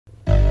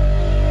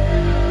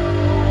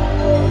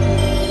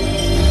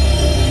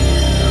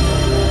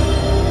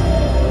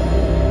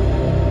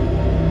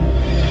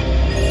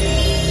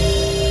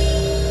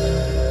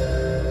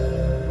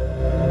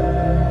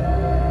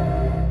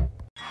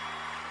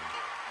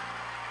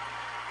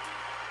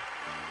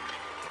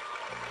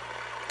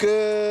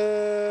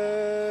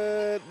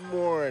Good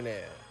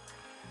morning,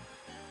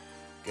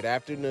 good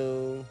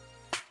afternoon,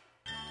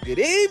 good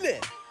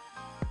evening,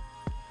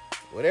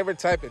 whatever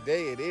type of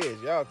day it is.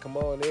 Y'all come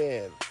on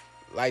in,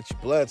 light your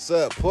blunts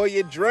up, pour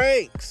your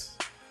drinks,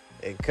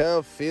 and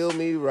come feel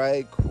me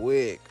right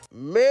quick.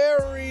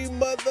 Merry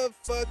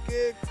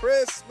motherfucking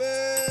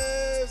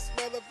Christmas,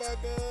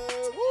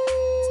 motherfucker.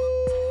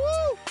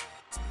 Woo!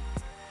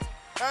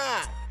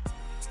 Ah.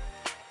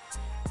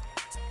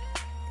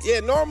 Yeah,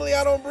 normally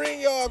I don't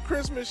bring y'all a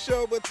Christmas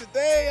show, but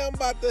today I'm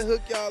about to hook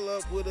y'all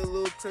up with a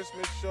little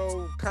Christmas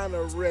show, kind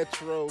of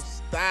retro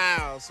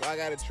style. So I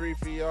got a treat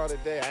for y'all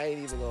today. I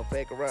ain't even gonna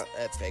fake around.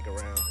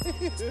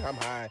 I'm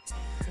high.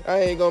 I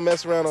ain't gonna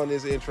mess around on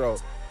this intro.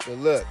 But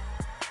look,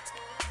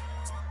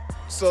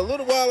 so a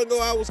little while ago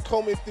I was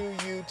combing through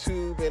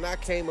YouTube and I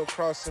came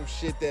across some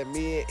shit that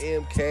me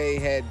and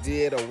MK had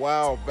did a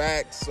while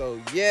back. So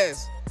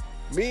yes,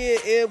 me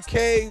and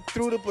MK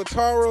through the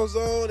Pataro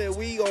Zone, and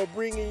we are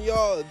bringing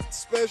y'all a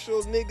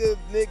special nigga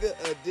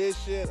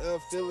edition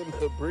of Feeling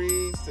the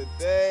Breeze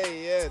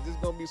today. Yeah, this is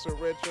gonna be some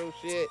retro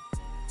shit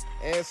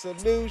and some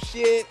new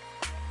shit.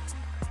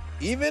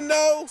 Even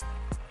though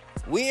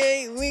we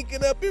ain't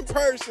linking up in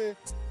person,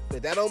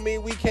 but that don't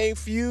mean we can't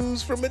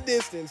fuse from a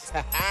distance.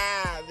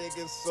 Haha,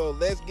 niggas. So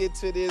let's get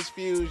to this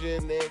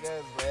fusion,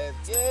 niggas.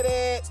 Let's get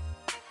it.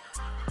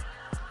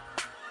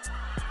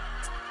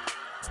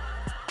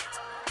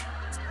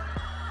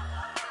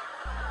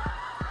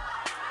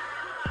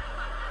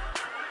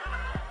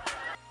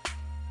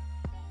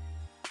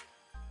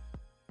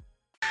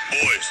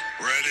 Boys,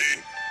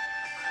 ready?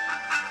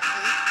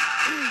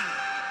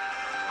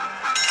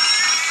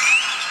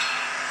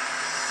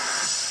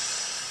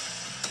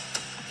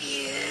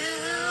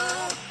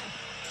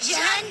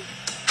 Fusion!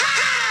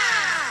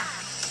 Ha!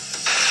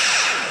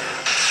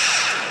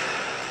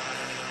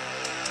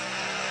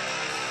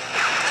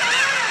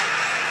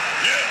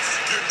 Yes,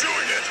 you're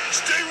doing it.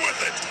 Stay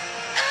with it.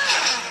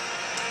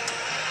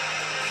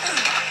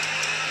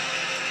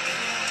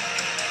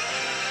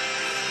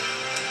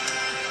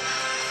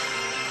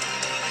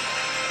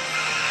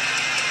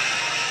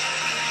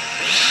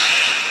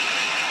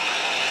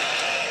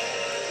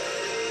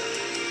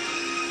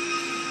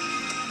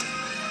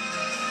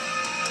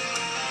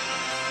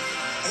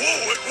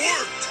 Whoa, it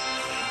worked!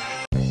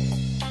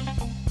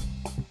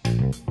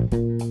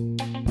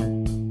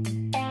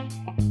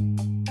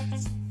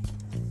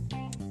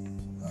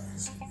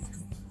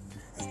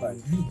 It's like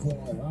you go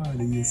online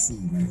and you see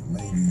like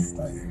ladies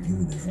like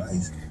giving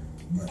advice,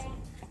 but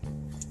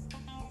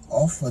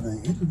off of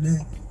the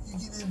internet you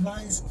get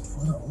advice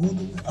for the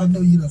older. I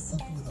know you done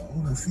fucked with an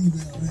older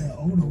female, man,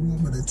 older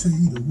woman to tell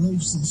you the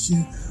ropes and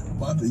shit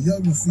about the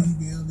younger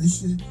female and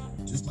shit.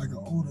 Just like an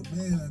older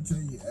man, I tell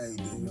you, hey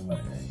nigga,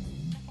 like hey,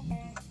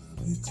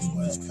 it's too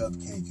much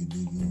cupcake and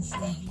nigga and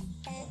shit.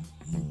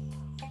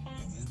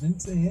 Just been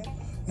saying.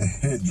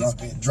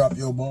 drop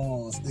your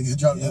balls, niggas.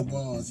 Drop your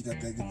balls. You got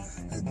that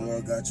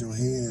girl got your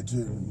head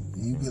too.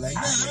 You be like,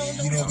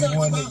 you don't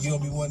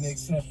be one to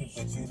accept it,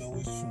 but you know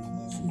it's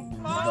true.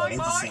 They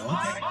just say,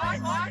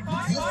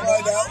 okay, you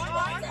find out.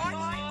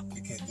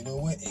 Because you know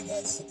what? It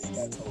got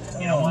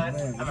told. You know what?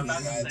 Man, it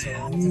got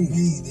told to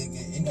me.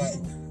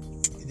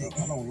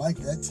 I don't like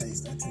that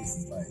taste. That taste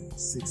is like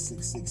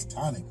 666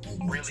 tonic,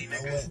 nigga. Really, you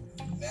know what?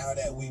 Now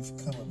that we've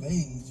come of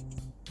age,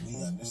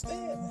 we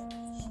understand that.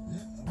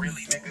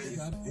 Really, nigga? It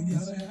gotta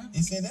happen.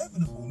 It's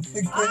inevitable.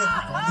 It's gonna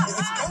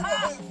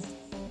happen.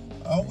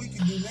 All we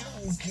can do now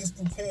is just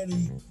prepare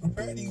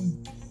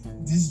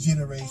this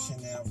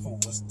generation now for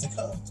what's to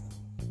come.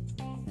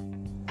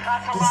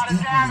 That's a lot of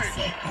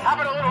damage. How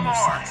about a little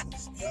more?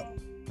 Yep.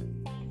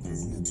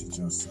 Because you teach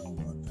your son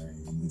one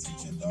thing, you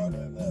teach your daughter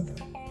another.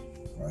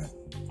 Right?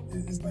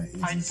 It's like,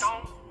 I don't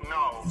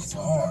know. It's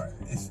hard.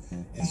 It's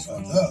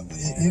fucked up.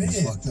 It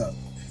is. Fucked up.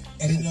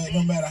 And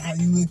no matter how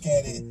you look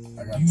at it,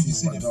 I gotta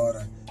teach my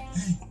daughter,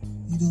 hey,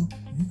 you know,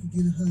 you can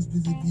get a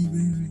husband and be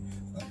married.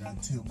 I gotta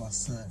tell my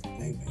son,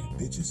 hey man,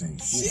 bitches ain't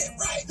shit,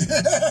 right?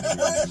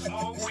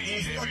 Oh,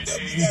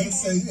 You gotta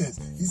say this.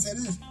 He said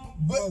this.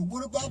 But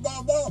what about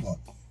my mama?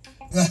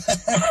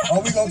 Are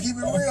we gonna keep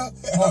it real?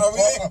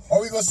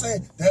 Are we gonna say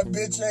that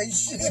bitch ain't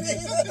shit?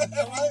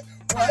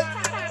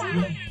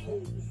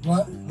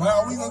 Right? Why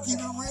are we gonna keep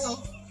it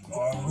real?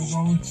 Or are we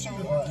gonna shoot?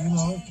 You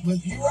know,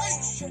 but you right.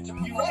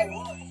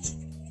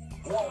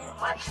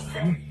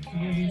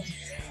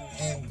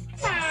 And the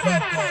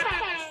fact that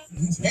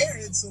we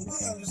married, so we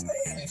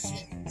understand that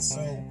shit. So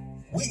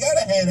we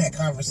gotta have that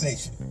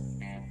conversation.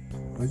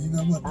 But you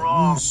know what? The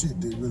real shit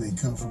didn't really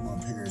come from my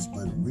parents,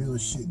 but real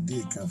shit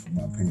did come from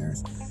my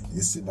parents.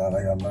 It's about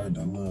like I learned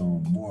a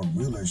little more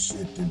realer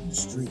shit than the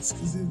streets,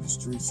 because in the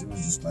streets it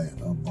was just like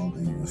a bolt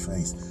in your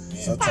face.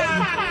 Sometimes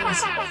your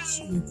parents like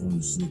shit and throw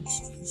shit in the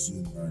street,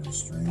 shit burn it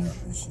straight up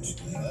and shit.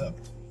 Straight up.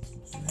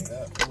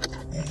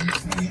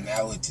 And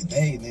now with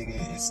today, nigga,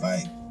 it's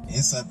like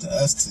it's up to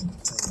us to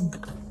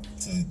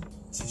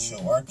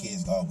show our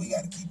kids, oh, we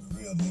gotta keep it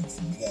real,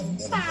 nigga. We gotta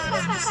let them know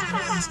like this is the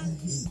way it's gonna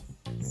be.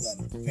 We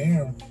gotta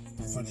prepare them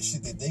for the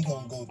shit that they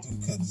gonna go through,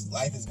 because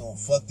life is gonna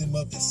fuck them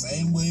up the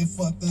same way it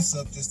fucked us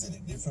up, just in a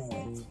different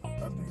way.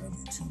 I think I'll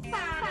be too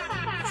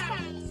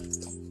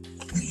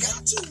You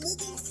got to,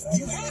 nigga.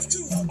 You have to.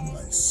 I'll be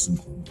like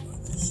super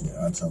like this shit.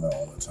 I tell her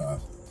all the time,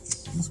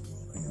 this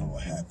world ain't all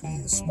happy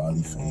and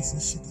smiley face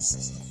and shit. This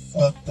is a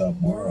fucked up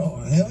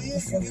world. Hell yeah,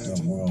 fucked up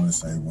world. And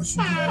say, once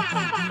you get out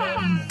there, get out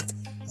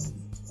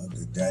of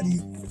the daddy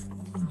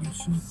and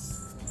shit,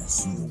 and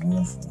see the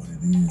world for what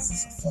it is.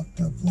 It's a fucked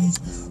up place.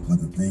 But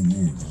the thing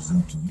is, it's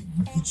up to you.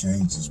 You can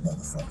change this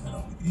motherfucker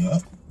though.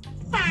 Yep.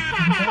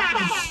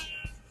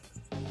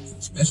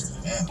 Especially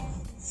now.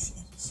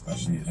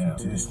 Especially now.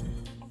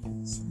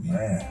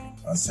 Man,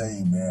 I tell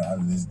you, man, out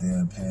of this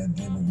damn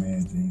pandemic,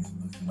 man, things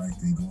looking like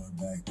they going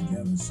back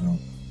together. So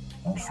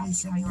hopefully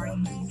some of y'all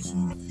niggas,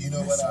 you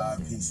know what, our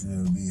piece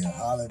will be a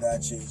holler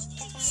at you.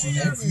 See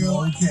if you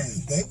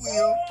okay. They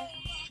will.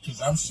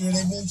 Because I'm sure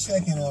they've been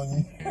checking on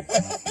you.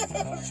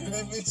 I'm sure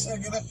they've been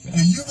checking on you.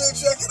 And you've been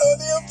checking on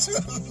them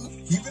too.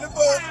 Keep it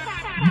above.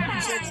 You've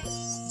been checking on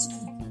them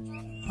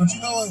too. But you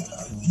know what?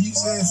 He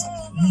says,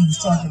 you was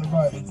talking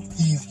about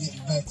things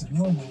getting back to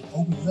normal,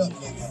 open it up,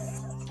 nigga.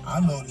 I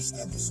noticed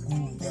that the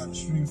school down the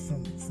street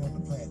from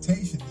the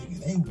plantation, nigga,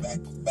 they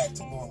back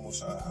to normal.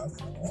 So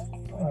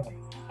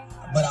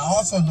but I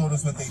also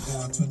noticed what they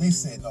doing too. They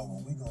said, no,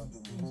 what we gonna do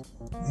is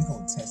we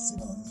gonna test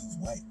it on these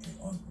white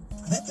people.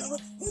 Let the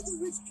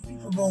rich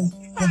people go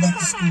back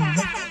to school.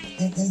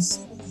 And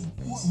see,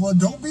 well,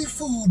 don't be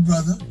fooled,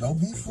 brother. Don't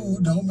be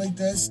fooled. Don't make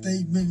that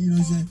statement. You know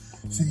what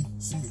I'm saying?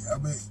 See. I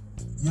mean,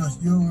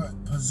 your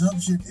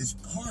presumption is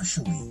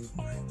partially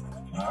right.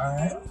 All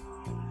right.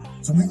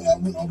 So I'm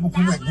gonna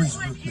correct Grace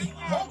real quick.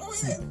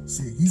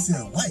 See, he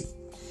said white.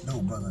 No,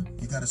 brother,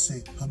 you gotta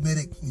say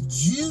Hamitic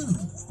Jew.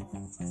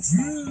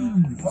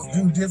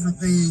 Do different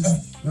things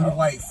than the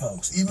white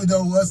folks. Even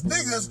though us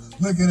niggas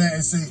look at that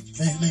and say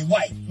they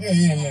white.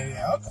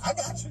 Yeah. I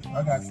got you.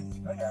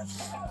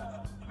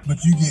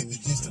 But you get the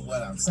gist of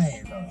what I'm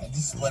saying, though. And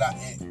this is what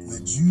the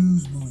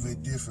Jews move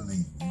it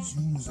differently. The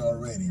Jews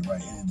already,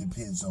 right? And it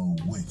depends on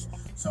which.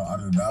 So I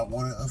do not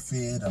want to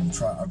offend. I'm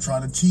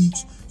trying to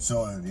teach.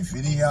 So if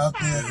any out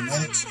there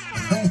genetics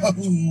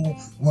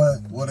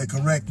want to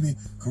correct me.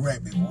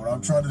 But what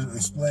I'm trying to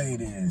explain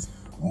is,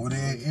 over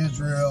there in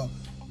Israel,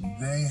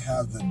 they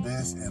have the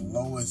best and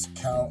lowest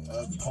count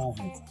of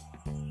COVID.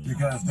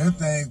 Because their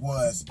thing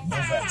was no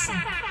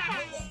vaccine.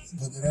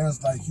 But then it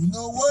was like, you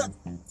know what?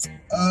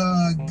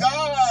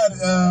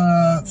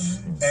 God,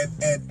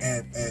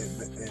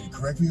 and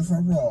correct me if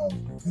I'm wrong,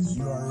 because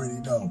you already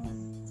know,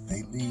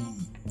 they lead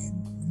in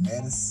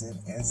medicine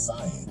and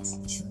science.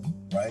 True.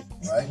 Right?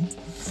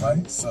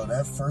 So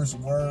that first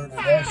word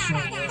of that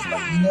shit was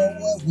like, you know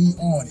what? We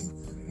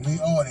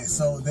on it.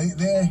 So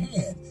they're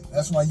ahead.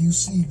 That's why you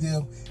see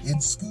them in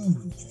school.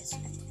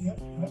 Yeah,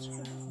 that's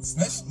true.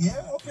 Especially,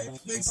 yeah, okay,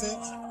 makes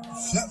sense.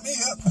 Shut me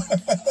up.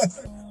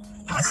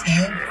 I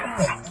stand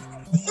corrected.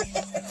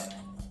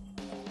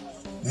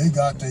 They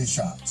got their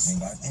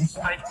shots.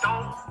 I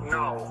don't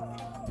know.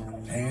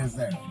 Hands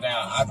down.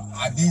 Now,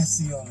 I did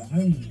see on the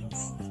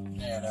news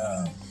that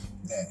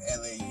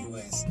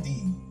LAUSD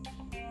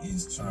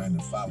is trying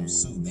to follow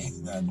suit.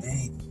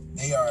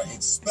 They are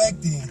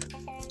expecting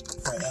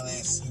for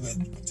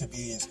LSU to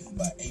be in school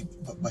by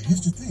April. But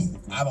here's the thing.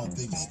 I don't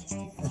think it's.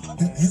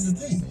 Here's the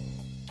thing.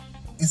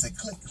 It's a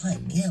click-clack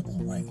gamble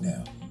right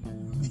now.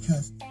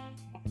 Because,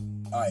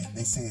 all right,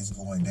 they say it's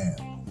going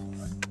down.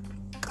 Right?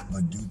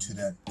 But due to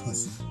that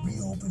pussy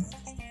reopening,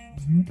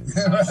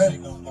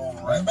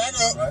 right back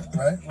up.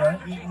 Right.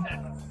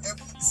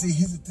 See,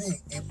 here's the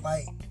thing.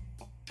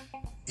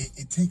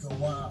 It take a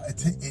while.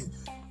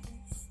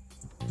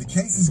 The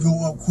cases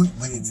go up quick,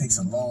 but it takes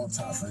a long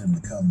time for them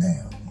to come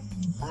down.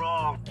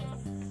 Wrong.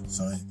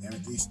 So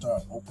everything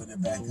start opening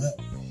back up.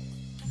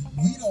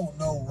 We don't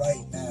know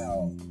right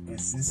now,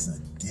 is this a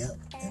dip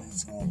and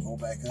it's going to go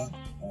back up,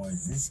 or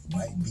is this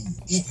might be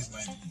it?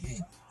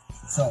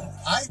 So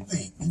I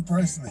think, me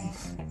personally,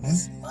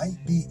 this might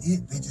be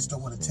it. They just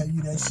don't want to tell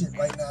you that shit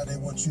right now. They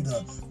want you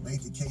to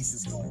make the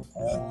cases go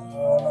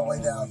all the way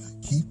down.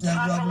 Keep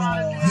that rubber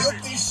on.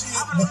 Milk this shit.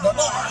 No,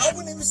 I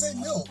wouldn't even say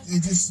milk.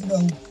 It just,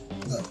 look,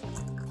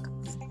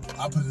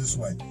 I'll put it this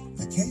way.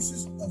 The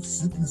cases of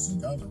syphilis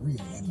and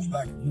gonorrhea in the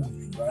black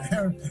community, right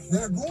here,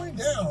 they're going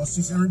down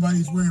since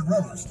everybody's wearing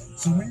rubbers.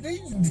 So we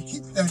need you to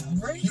keep that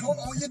great coat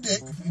on your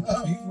dick. Keep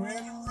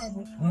wearing the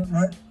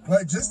rubber.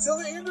 Right. Just till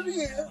the end of the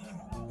year.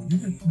 You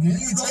can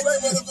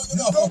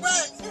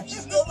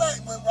go back.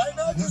 But right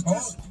now, just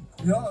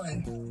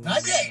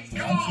not yet. We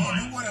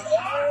want it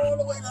all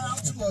the way down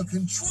to a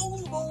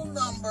controllable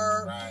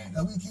number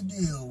that we can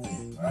deal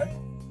with, right?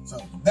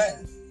 So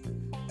that,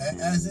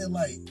 as in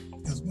like,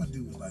 because my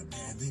dude was like,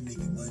 man, they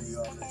making money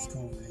off this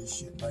COVID and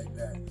shit like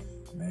that.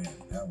 Man,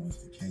 that was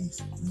the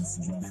case. This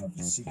is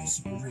motherfucking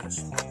super rich.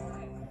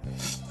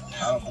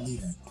 I don't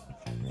believe that.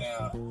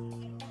 Yeah.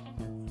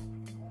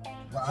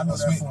 Well, I know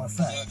that for a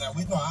fact. Yeah, now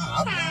we know.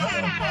 I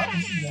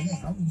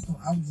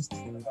was just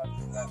thinking about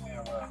this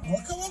goddamn.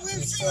 Well, come on,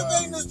 let's see you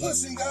bang this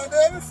pussy,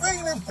 goddamn it,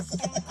 feeling.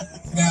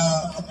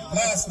 Now,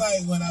 last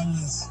night when I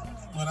was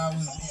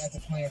at the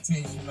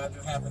plantation, I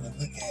just happened to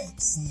look at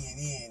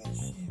CNN and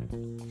shit.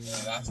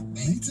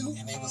 Me too.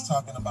 And they was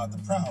talking about the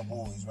Proud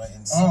Boys, right?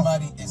 And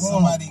somebody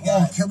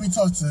got. Can we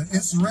talk to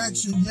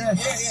insurrection? Yeah.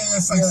 Yeah.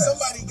 It's like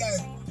somebody got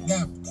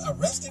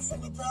arrested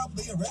from the Proud.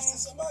 They arrested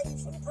somebody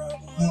from the Proud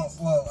Boys.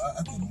 Well,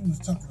 I think he was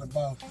talking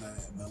about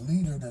the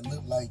leader that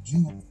looked like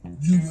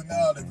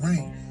Juvenile the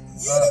Great.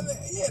 Yeah.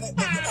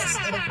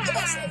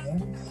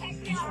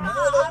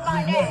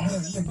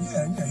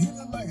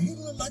 He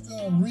looked like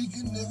a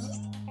Rican nigga.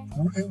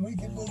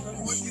 Rican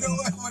nigga. Well, you know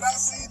what? When I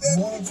see that,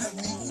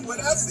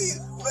 when I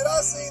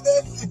see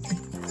that,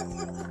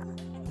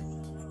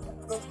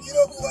 you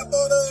know who I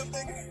thought of,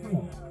 nigga?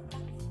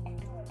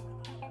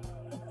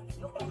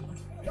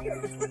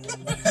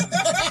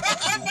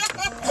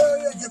 Hell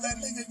yeah, cause that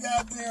nigga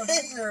got there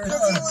here.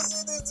 Cause he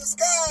was in his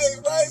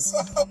disguise, right? So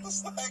I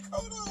was like,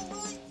 hold on,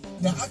 right?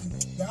 Now I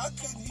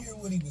couldn't hear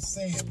what he was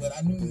saying, but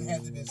I knew it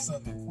had to be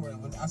something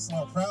important. When I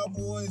saw Proud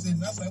Boys,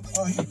 and I was like, I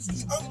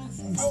was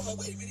like,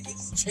 wait a minute,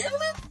 he's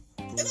chairman?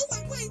 And I'm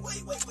like, wait.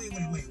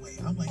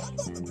 I'm like, I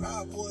thought the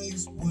Proud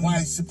Boys were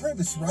white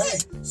supremacists,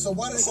 right? So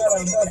why they So got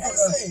what did they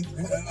say?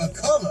 a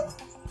color?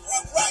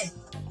 Right.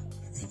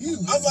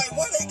 I'm like,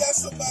 why they got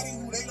somebody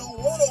who they don't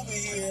want over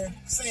here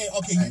saying,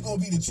 okay, you're going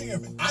to be the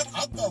chairman? I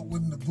thought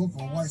when the book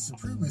of white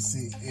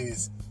supremacy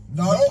is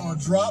not a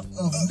drop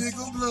of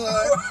nigga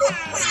blood,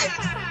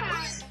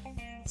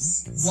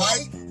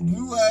 white,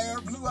 blue hair,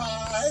 blue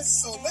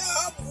eyes. So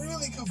now I'm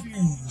really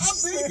confused. I'm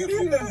really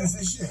confused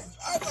and shit.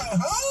 I'm like,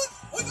 huh?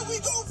 When did we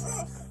go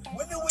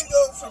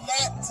from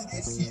that to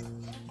this shit?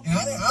 And I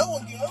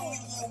don't even know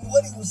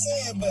what he was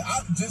saying, but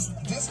I just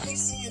me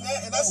seeing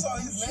that, and I saw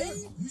his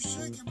name. You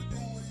should give a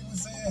damn what he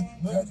was saying.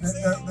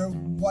 The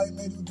white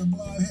lady with the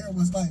blonde hair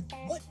was like,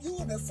 "What, you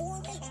in there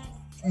for me?"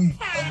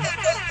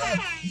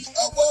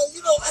 Well,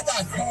 you know, I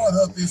got caught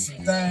up in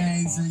some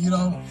things, and you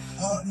know,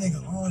 I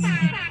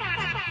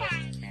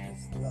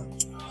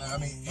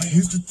mean, but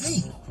here's the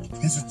thing.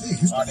 Here's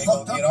Are they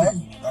gonna get off?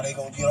 Are they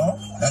gonna get off?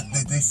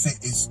 They say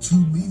it's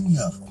too many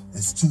of them.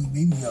 It's too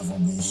many of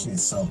them and shit.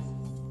 So,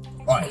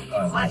 all right.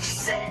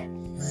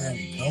 Man,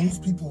 those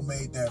people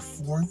made that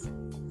 4th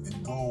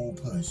and goal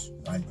push,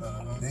 right?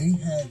 They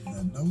had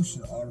the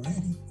notion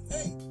already.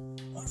 Hey,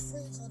 our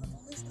friends are the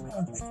police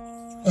department.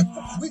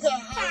 We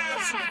got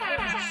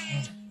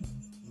hired.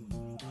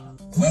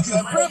 We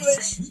can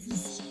privilege. We can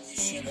fuck this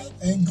shit up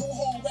and go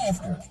home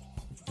after.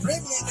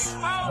 Privilege,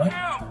 right?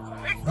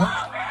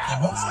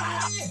 And most of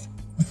them did.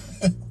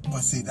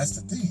 But see, that's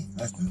the thing.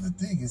 The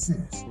thing is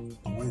this.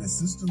 The way the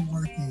system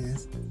work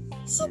is,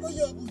 some of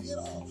y'all will get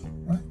off,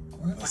 right?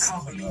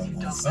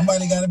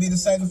 Somebody got to be the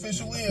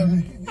sacrificial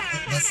lamb.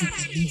 But see,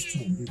 it leads to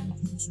a bigger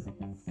picture.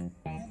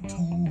 Who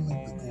told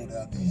them to go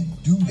down there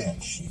and do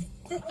that shit?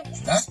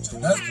 That's the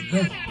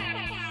thing.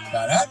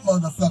 Now that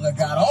motherfucker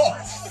got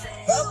off.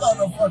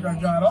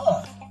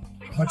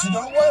 But you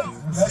know what?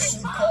 That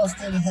shit cost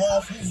him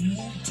half his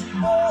knee, 2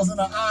 balls, and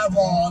an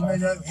eyeball,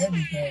 nigga.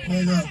 Everything.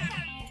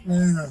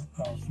 Nigga.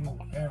 Cost him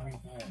everything.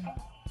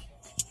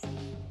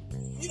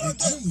 You know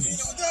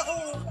that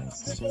whole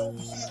shit.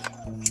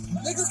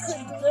 Niggas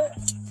couldn't do that.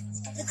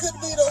 It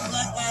couldn't be no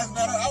Black Lives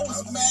Matter. I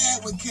was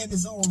mad when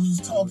Candace Owens was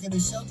talking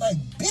and shit. I was like,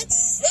 bitch,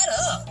 shut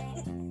up.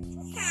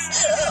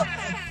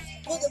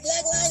 With the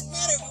Black Lives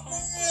Matter,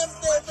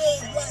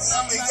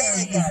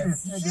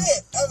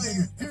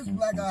 here's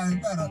Black Lives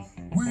Matter.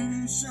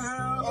 We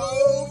shall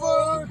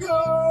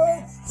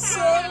overcome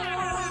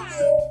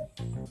someday.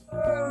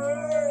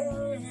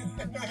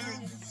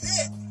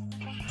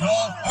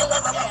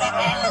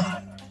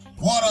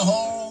 Water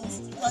holes.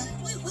 Like,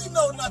 we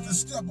know not to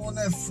step on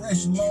that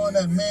fresh lawn,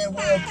 that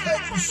Manuel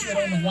cut and shit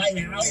on the White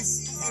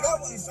House. And I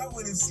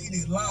would have seen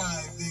it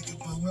live, nigga.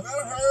 But when I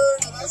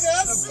heard and I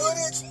saw the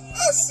footage,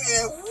 I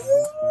said,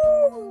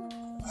 woo!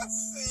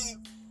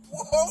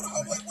 Hold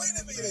on, like, wait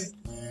a minute.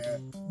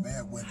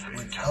 Man, when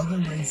other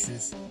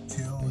racists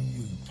tell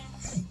you,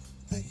 hey,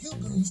 the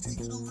hillbillies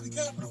taking over the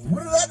Capitol,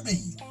 what does that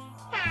mean?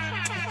 I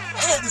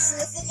had to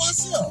see it for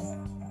myself.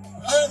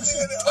 I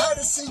had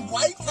to see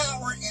white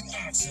power in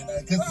action.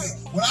 Because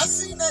when I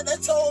seen that, they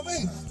told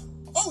me,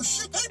 oh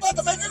shit, they about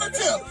to make an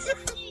attempt.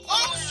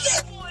 Oh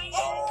shit.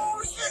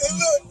 And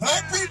look,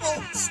 black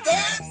people,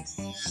 stand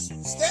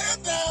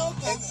down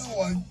and do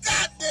a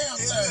goddamn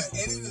thing. And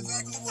it's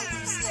exactly what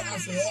we said. I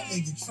said, that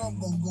nigga Trump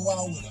gonna go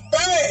out with a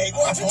bang.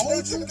 I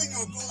told you.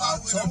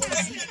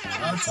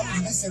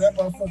 They said that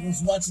motherfucker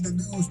was watching the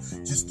news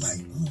just like,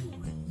 ooh,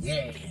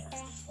 yeah.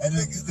 And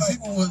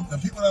the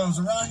people that was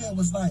around here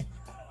was like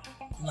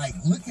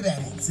looking at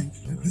it. See,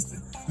 this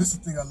is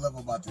the thing I love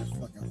about this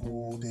fucking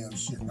whole damn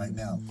shit right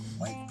now.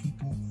 White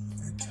people,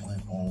 they're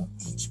telling on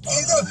each other.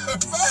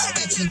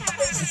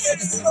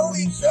 on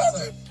each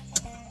other.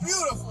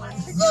 Beautiful.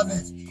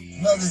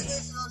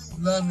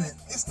 Love it.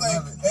 It's like,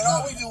 and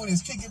all we doing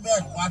is kicking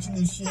back, watching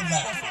this shit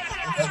laugh.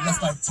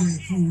 That's like Ted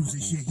Cruz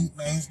and shit.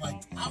 He's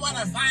like, I want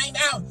to find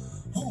out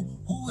who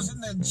was in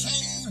the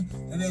chain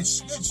and that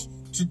snitch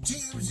to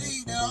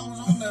TMZ that I was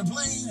on the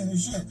plane and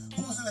shit.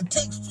 Who was in a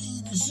text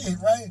feed and shit,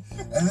 right?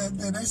 And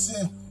then they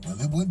said, well,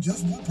 it wasn't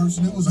just one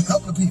person, it was a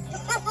couple of people.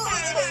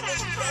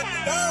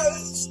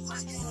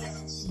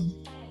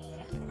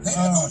 They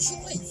had no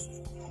choice.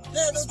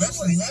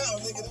 Especially now,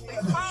 nigga.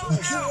 The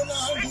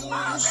QAnon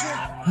doing this shit.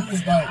 He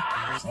was like,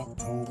 Trump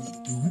told me to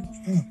do it.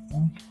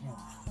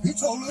 He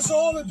told us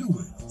all to do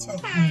it.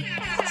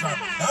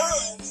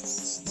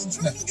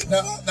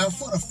 Now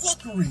for the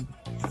fuckery,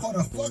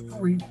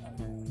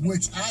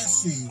 which I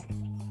see,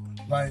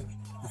 right?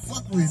 The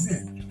fuckery is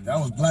it. That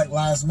was Black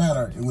Lives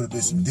Matter. It would have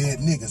been some dead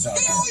niggas out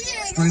there.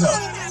 Straight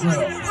up.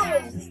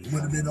 It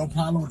wouldn't have been no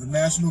problem with the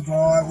National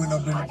Guard. Wouldn't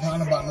have been no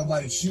problem about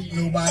nobody shooting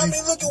nobody. I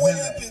mean, look at what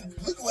happened.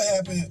 Look at what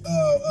happened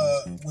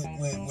when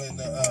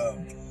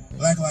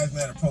Black Lives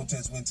Matter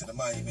protests went to the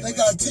monument. They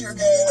got tear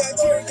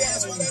gas.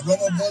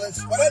 Rubber bullets.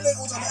 But that nigga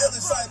was on the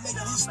other side making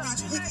his speech,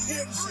 and he could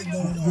hear the shit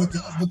going on.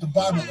 With the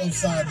Bible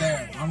upside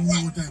down. I don't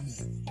know what that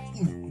means.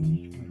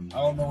 I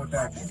don't know what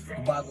that means. The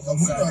Bible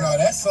upside down. No,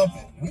 that's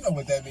something. We know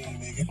what that means,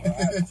 nigga.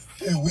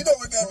 Yeah, we know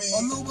what that means.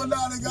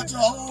 Illuminati got your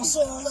whole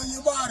soul in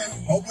your body.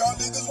 Hope y'all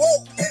niggas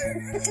woke.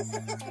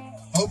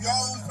 Hope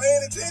y'all was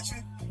paying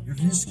attention. If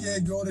you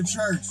scared, go to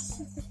church.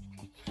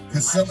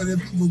 Because some of them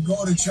people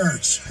go to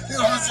church. You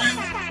know what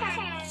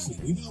I'm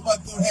saying? We know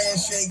about them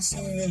handshakes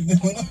and we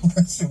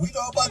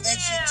know about that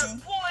shit too.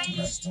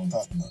 Don't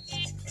talk about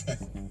that.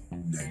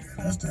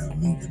 That's that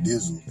Illuminati,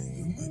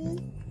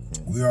 nigga.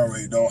 We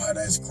already know how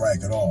that's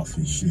cracking off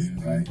and shit,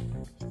 right?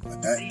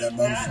 But that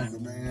motherfucker,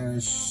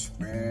 man,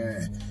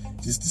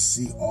 just to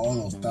see all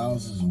those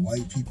thousands of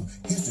white people.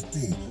 Here's the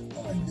thing,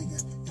 all right,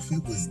 nigga. If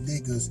it was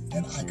niggas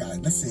and I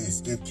got, let's say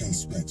it's MK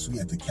Specs, we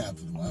at the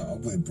Capitol, I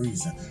went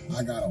breezing.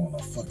 I got on a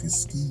fucking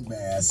ski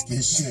mask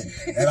and shit,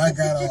 and I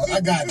got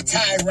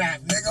tie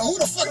wrap, nigga. Who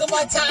the fuck am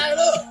I tied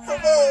up?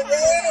 Come on,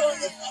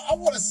 man. I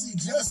want to see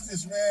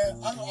justice, man.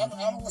 I don't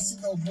want to see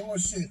no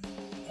bullshit.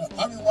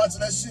 I've been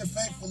watching that shit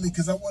faithfully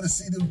because I want to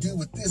see them deal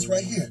with this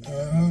right here.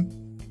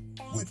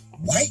 With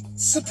white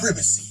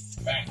supremacy.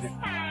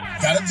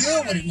 Gotta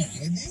deal with it now.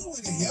 They deal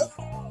with it, yep.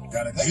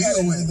 Gotta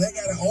deal with it. They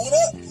gotta own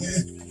up.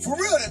 For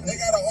real, they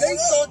gotta own up. They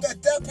thought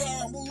that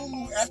power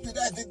move, after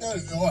that, they thought,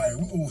 all right,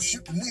 we're gonna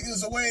ship the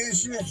niggas away and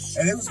shit,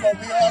 and it was gonna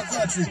be our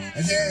country.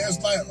 And then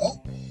it's like,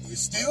 oh,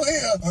 it's still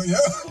here. Oh, yeah.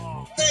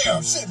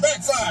 Damn, shit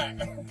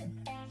backfired.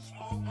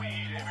 I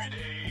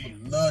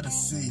would love to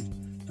see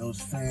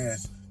those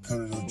fans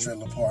come to the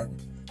trailer park.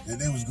 And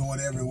they was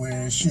going everywhere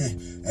and shit.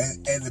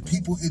 And the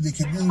people in the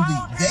community,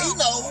 they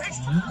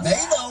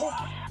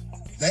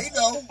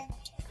know.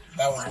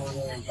 That was one of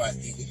those like,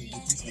 we need to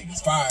get these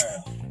niggas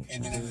fired.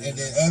 And then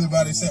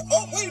everybody said,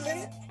 oh, wait a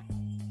minute.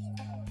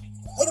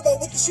 What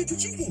about with the shit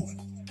that you doing?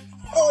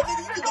 Oh,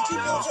 nigga, you need to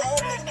keep your job.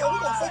 Nigga, no, we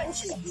gonna fuck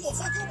with you. We gonna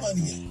fuck your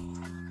money in.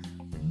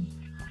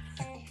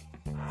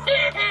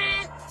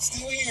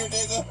 Still here,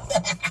 nigga.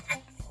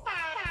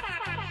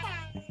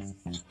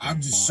 I'm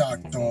just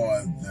shocked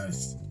on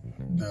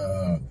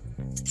the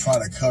try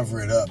to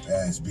cover it up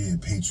as being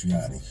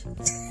patriotic.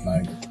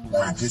 Like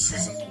this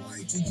is all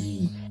right to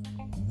do.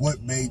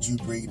 What made you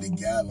bring the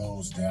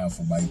gallows down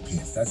for Mike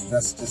Pence?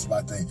 That's just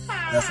my thing.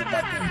 That's what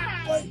my thing.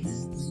 Like,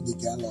 bring the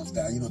gallows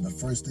down. You know, the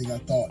first thing I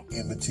thought,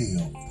 Emmett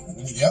Till.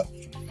 Yep,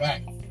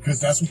 right.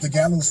 Because that's what the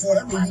gallows for.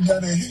 That means you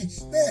got that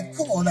hit. Man,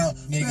 come on now.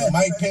 Nigga,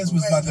 Mike Pence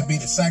was about to be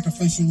the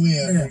sacrificial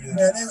lamb.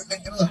 Man, look,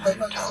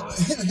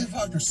 hit the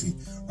hypocrisy,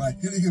 right?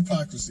 Hit the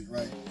hypocrisy,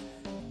 right?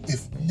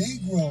 If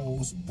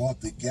Negroes bought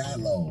the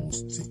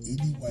gallows to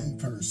any white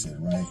person,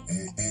 right,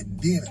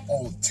 and then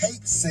on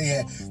tape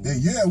saying that,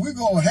 yeah, we're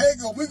going to hang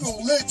them, we're going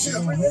to lynch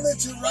him, right?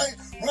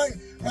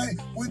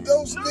 When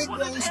those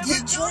Negroes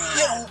get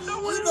trial,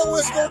 you know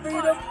it's going to be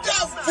the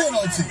death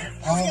penalty.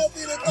 It's going to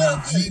be the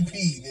death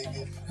GP,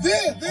 nigga.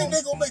 Then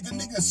they're going to make the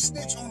nigga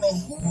snitch on the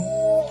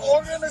whole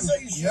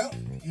organization. Yep.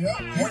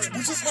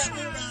 Which is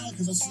happening now,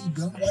 because I see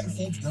dumb white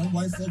folks,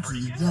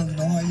 and you dumb, you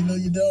know how you know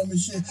you're dumb and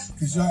shit,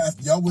 because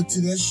after y'all went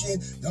to that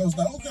shit, y'all was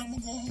like, okay, I'm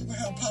gonna go home and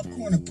have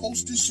popcorn and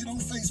post this shit on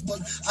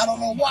Facebook. I don't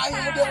know why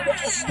y'all doing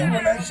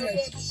that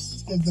shit.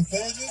 Because the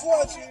fans is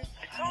watching.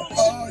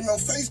 Your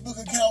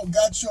Facebook account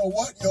got your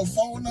what? Your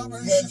phone number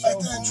and shit like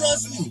that.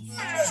 Trust me.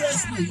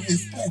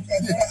 It's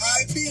the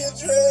IP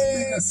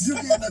address. You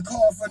getting a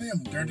call for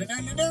them.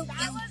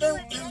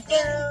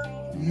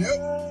 Yep.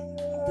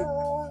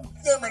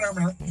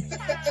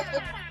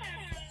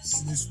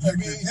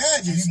 Inspector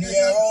Gadgets. You be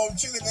at home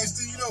chilling next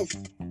thing you know.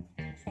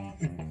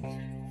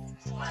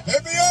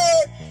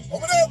 FBI,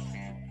 open up.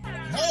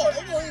 No,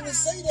 they don't even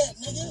say that,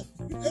 nigga.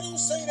 They don't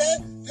say that.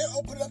 They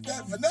open up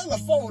that vanilla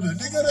folder,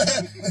 nigga.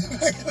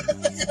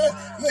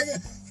 Nigga,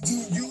 do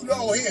you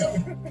know him?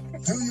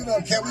 Do you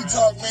know? Can we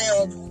talk,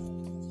 man?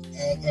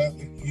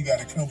 You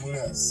gotta come with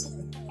us.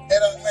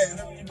 And man,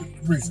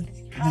 briefly, we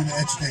need to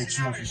educate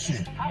you on some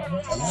shit. A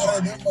lot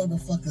of them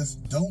motherfuckers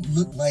don't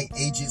look like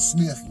Agent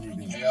Smith,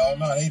 nigga. Hell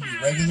no, they be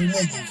regular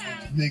niggas.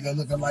 Nigga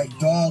looking like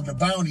Dog the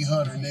Bounty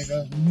Hunter,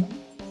 nigga.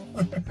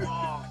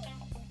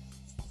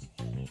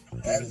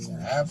 That is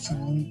an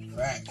absolute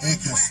fact.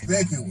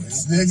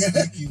 Inconspicuous, nigga.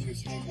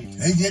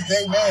 They get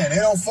they man. They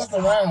don't fuck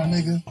around,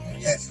 nigga.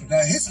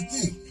 Now, here's the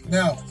thing.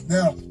 Now,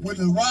 when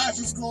the riots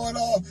was going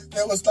on,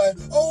 they was like,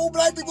 oh,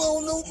 black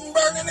people looting,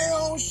 burning their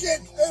own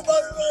shit. They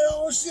burning their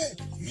own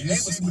shit. You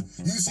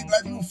see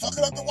black people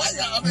fucking up the White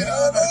House. I mean,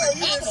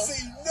 you didn't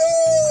see no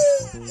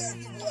black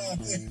people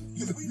out there.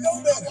 We know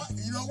that.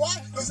 You know why?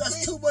 Because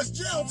that's too much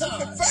jail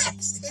time.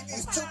 Facts.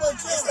 It's too much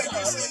jail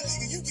time.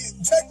 Nigga, you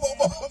getting Tecmo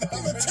Bowl.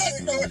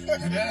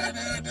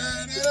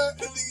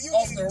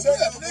 Off the rip,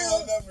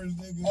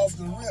 nigga. Off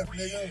the rip,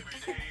 nigga.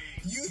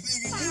 You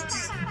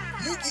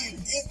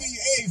getting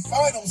NBA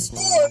final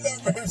score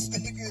numbers,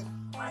 nigga.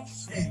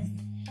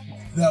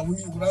 Now,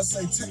 when I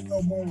say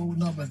Tecmo Bowl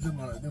numbers, them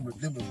are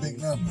big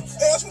numbers.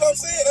 Hey, that's what I'm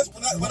saying. That's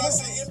when I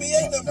say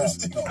NBA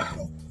numbers.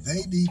 No.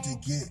 They need to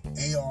get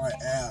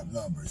AR-AB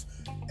numbers.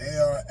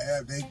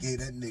 AR-AB, they gave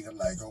that nigga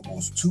like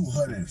almost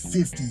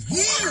 250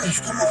 years.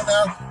 Come on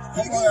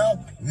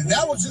now.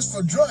 That was just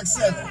for drug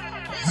selling.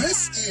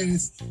 This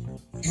is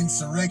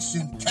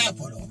insurrection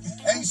capital.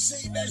 Ain't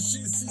seen that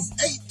shit since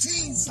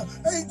 18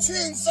 something.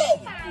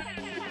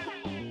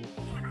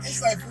 It's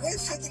like, for that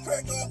shit to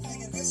crack off,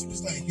 nigga, this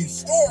was like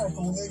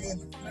historical, nigga.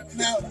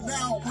 Now,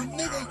 when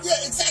nigga,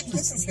 yeah, exactly,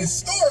 this is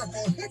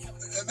historical, nigga.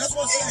 That's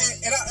what I'm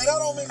saying. And I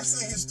don't mean to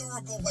say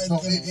historical, like,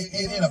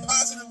 in a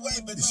positive way,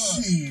 but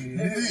shit,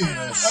 it is.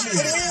 I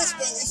mean, it is,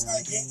 but it's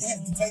like, it had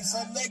to take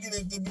something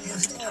negative to be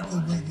historical,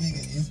 but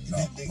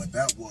nigga, but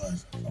that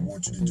was, I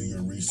want you to do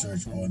your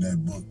research on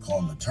that book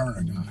called The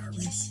Turner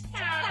Diaries.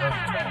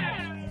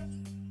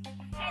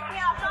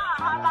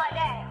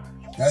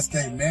 That's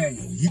their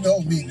manual. You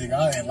know me, nigga.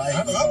 I ain't like it.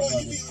 I know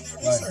you be on your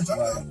research.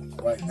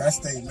 Right. That's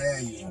their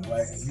manual.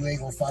 Right. You ain't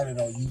gonna find it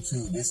on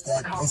YouTube. It's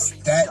that.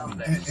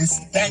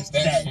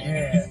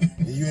 Yeah.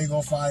 You ain't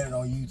gonna find it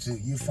on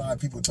YouTube. You find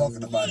people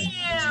talking about it.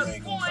 You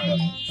ain't gonna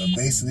find it. But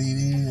basically,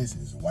 it is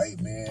a white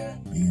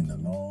man being the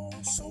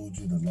lone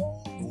soldier, the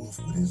lone wolf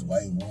with his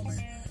white woman.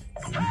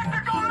 And we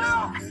gonna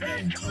kill that nigga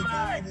and take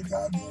over the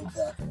goddamn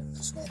capital.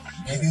 It's gonna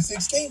make it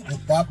 16.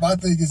 My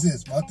thing is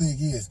this.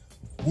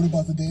 What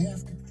about the day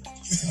after?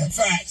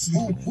 Facts.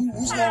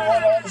 Who's gonna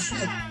run all the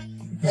shit?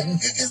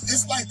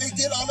 It's like they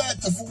did all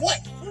that for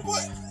what? For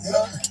what? You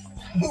know?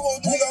 Who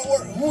gonna do that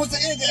work? Who was the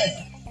end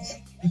game?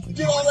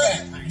 Did all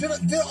that?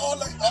 Did all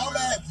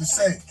that to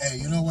say, hey,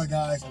 you know what,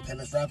 guys? Okay,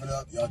 let's wrap it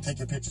up. Y'all take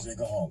your pictures and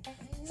go home.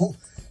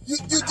 You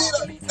did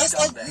that's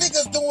like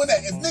niggas doing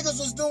that. If niggas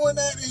was doing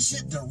that and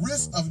shit, the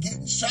risk of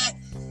getting shot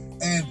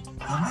and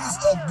the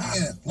risk of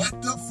being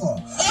locked up for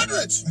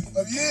hundreds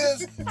of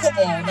years. Come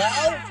on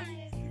now.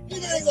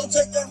 Nigga ain't gonna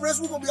take that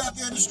risk. We're gonna be out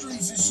there in the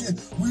streets and shit.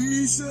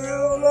 We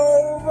shall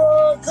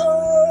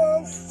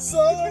overcome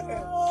someday.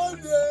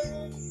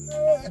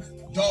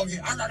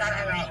 Doggy,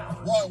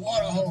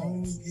 water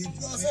hose. You know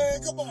what I'm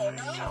saying? Come on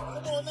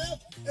now.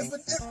 If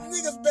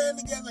niggas band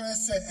together and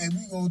say, hey,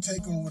 we gonna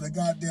take over the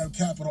goddamn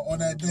capital on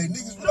that day,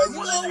 niggas be like, you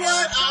know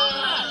what?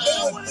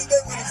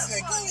 They would have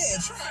said, go ahead,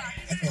 try.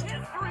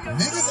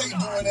 Niggas ain't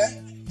doing that.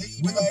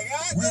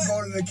 We're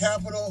going to the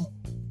capital,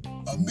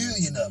 a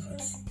million of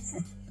us.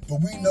 But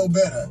we know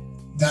better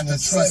than to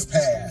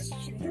trespass.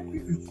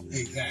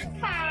 Exactly.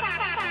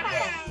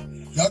 Yeah.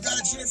 Y'all got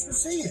a chance to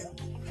see it.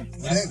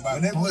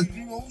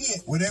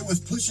 When they was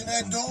pushing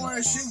that door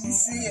and shit, you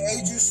see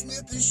Agent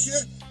Smith and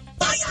shit.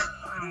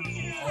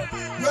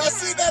 When I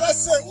see that, I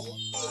said,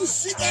 ooh,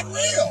 shit got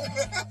real.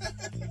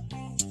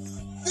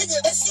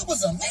 Nigga, that shit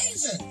was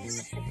amazing.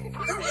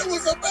 It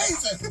was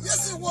amazing.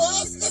 Yes, it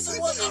was.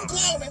 I'm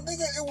clowning,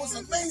 nigga. It was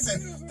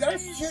amazing. That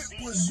shit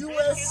was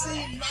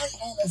USC night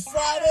on a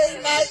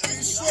Friday night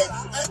and shit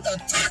at the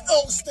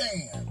taco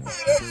stand. Man,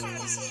 that shit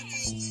was so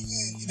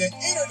good. The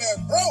internet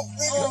broke,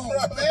 nigga. Oh,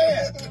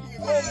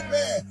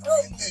 man. Bro,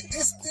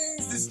 it's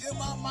things that's in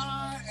my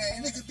mind,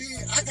 and it could be,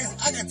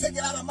 I can take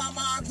it out of my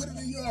mind, put it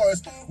in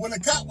yours. When the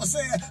cop was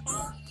saying,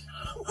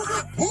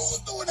 who's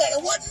doing that?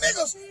 It wasn't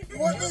niggas.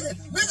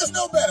 Niggas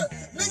know better.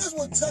 Niggas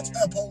would touch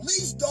a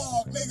police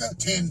dog, nigga,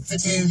 10,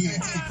 15 years.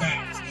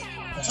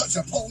 Touch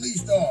a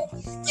police dog.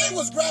 They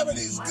was grabbing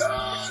his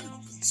gun,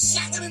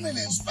 shocking him in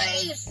his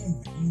face.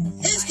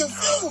 He's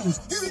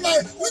confused. He was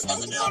like, we're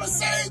supposed to be on the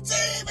same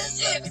team and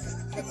shit.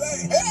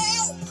 Like,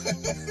 help.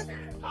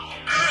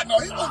 No,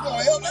 he wasn't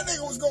going help. That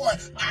nigga was going,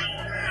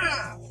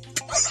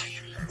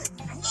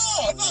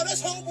 No,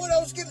 that's homeboy that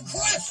was getting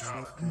crushed.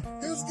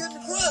 He was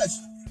getting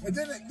crushed. And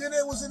then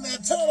it was in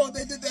that tunnel,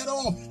 they did that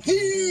old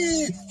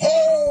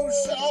hee-ho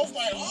shit. I was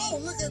like,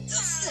 oh, look at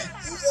this shit.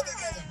 These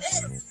niggas are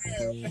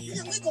battlefield.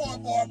 Yeah, we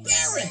going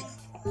barbaric.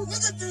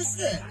 Look at this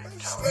shit.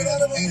 Straight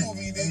out of a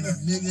movie, nigga.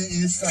 Nigga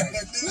inside.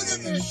 Look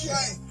at this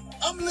shit.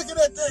 I'm looking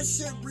at that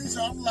shit, Breach.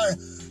 I'm like,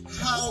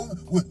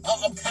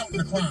 I'm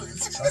counting the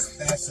crimes.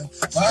 Trespassing.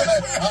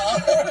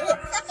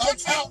 I'm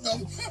counting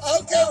them.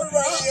 I'm counting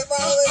them.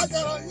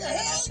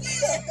 Hell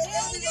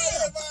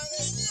yeah.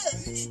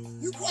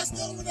 You crossed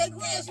over that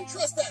grass and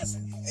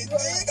trespassing. And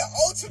then the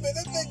ultimate,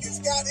 them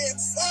niggas got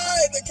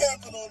inside the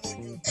Capitol,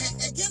 nigga.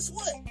 And guess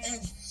what?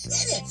 And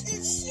shit it.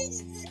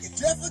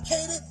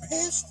 Defecated,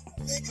 pissed,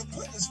 Nigga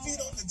put his feet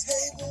on the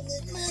table,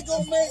 nigga. Man, go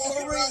make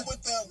Maria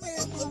with the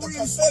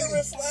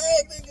Confederate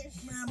flag, nigga.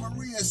 Man,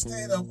 Maria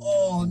stayed up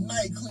all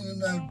night cleaning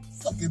that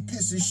fucking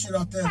piss and shit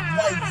off that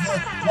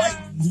white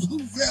blue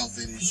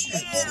velvet and shit.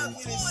 That nigga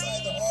went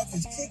inside the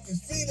office, kicked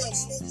his feet up,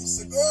 smoked a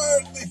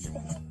cigar,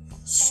 nigga.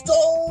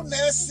 Stole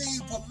Nancy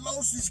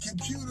Pelosi's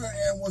computer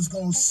and was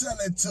gonna sell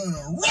it to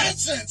the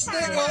Russians,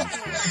 nigga.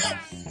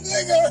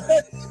 Nigga,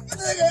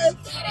 that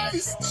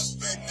ain't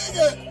stupid,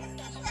 nigga.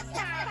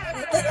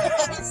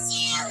 I'm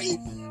sorry.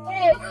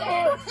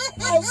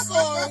 I'm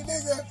sorry,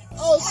 nigga.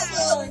 I'm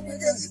sorry,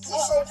 nigga.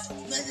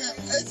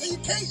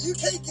 Nigga, you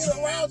can't get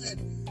around it.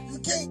 You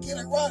can't get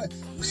around it.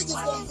 Niggas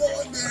gonna go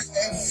in there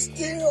and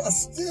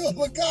steal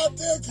a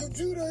goddamn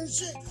computer and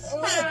shit.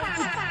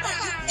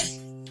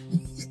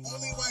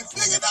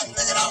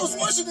 Nigga, that was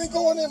worse than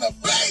going in a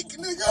bank,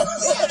 nigga.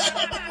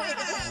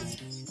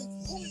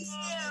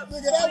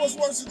 Nigga, that was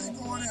worse than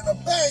going in a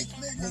bank,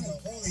 nigga.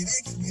 Only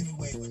they can get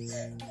away with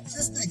that.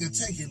 This nigga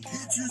taking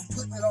pictures,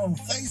 putting it on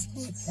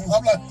Facebook.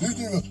 I'm like, this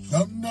nigga,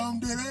 dum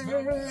did it.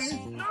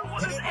 No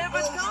one has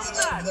ever done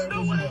that.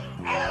 No one has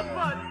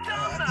ever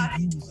done that.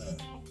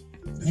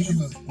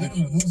 Niggas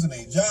was losing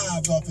their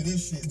jobs off of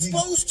this shit.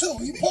 Supposed to.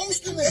 You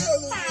posting it.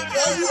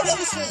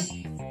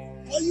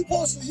 Why you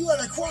posting? You at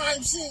a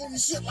crime scene and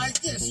shit like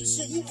this. And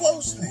shit, you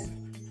posting it.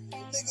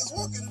 Niggas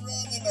walking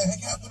around in the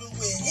Capitol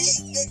with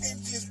heat, nigga,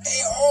 just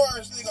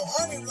ARs, nigga,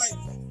 army, like,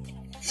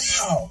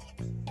 how?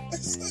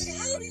 It's like,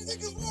 how are these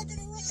niggas walking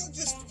around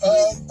just...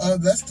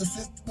 That's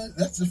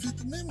the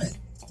Fifth Amendment.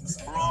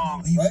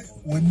 Wrong. Right?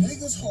 When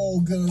niggas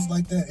hold guns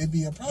like that, it'd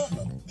be a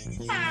problem.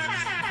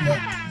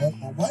 But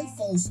white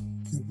folks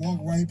can walk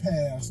right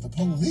past the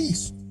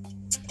police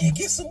and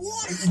get some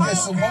water. And get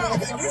some water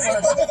from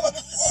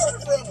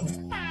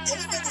them. And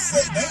the nigga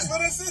say, thanks for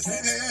the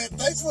assistance.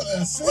 Thanks for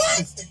the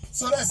assistance.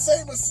 So that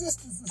same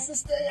assistance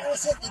assist their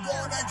ass up to go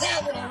in that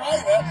Capitol,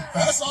 right?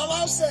 That's all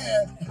I'm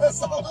saying.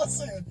 That's all I'm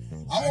saying.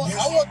 I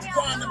want the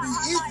crime to be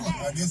equal.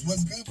 I guess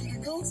what's good for the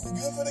goose is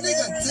good for the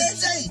nigga.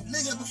 Today,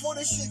 nigga, before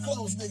this shit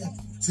closed, nigga.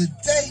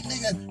 Today,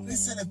 nigga, they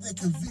said if they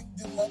convict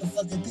them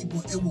motherfucking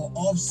people, it will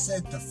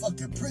offset the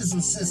fucking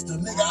prison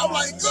system, nigga. I'm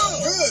like, good.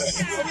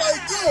 I'm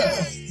like,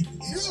 good.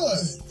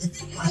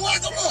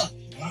 Lock them up.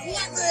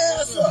 Lock their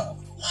ass up.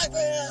 Lock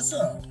their ass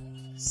up.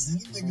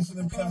 Send them niggas to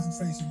them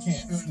concentration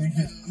camps.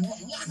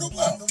 Lock them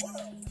up.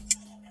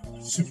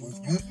 Shit was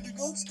good for the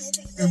goats,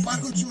 nigga. If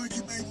Michael Jordan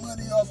can make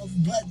money off of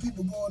black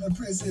people going to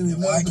prison, then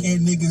why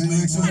can't niggas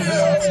make some money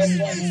off of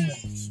white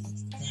folks?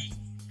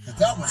 Cause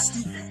that was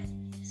stupid.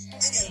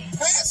 Nigga,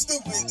 Pat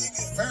stupid,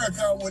 nigga.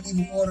 Farrakhan wouldn't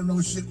even order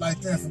no shit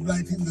like that for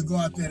black people to go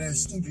out there that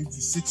stupid.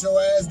 Just sit your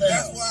ass down.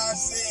 That's why I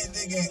said,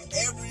 nigga,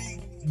 every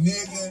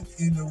nigga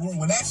in the world,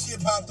 when that shit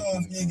popped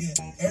off, nigga,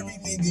 every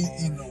nigga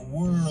in the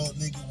world,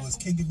 nigga, was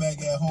kicking back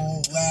at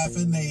home,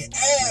 laughing their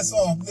ass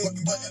off,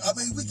 nigga. But I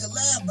mean, we can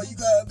laugh, but you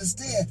gotta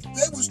understand,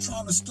 they was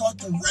trying to start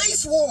the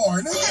race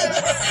war, nigga.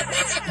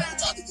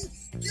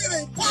 Get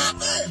it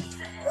poppin'.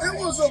 It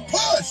was a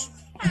push.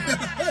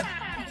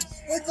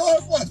 They're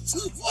going for a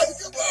 2-point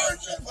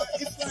conversion.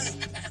 It's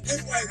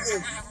like,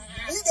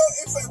 look,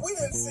 it's like we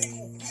didn't see,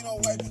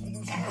 white people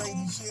do some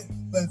crazy shit.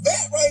 But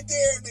that right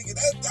there, nigga,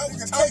 that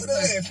was the top of the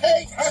list.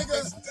 Hey, nigga.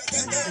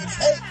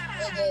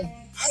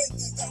 I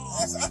didn't think that.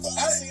 I thought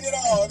I seen it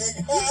all,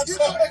 nigga.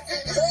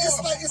 It's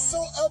like, it's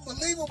so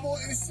unbelievable.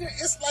 It's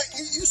like,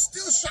 you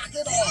still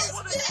shocking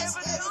all. I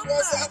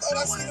thought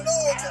I seen it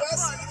all until I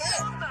seen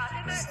that.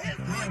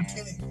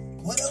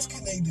 Damn, what else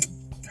can they do?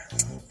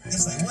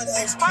 It's like, what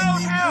else can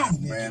they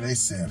do? Man, they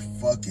said,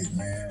 fuck it,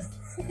 man.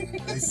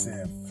 They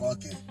said,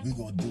 fuck it. We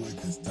gonna do it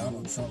because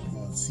Donald Trump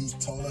he's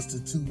told us to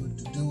do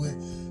it,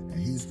 and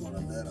he's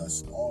gonna let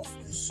us off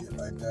and shit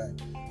like that.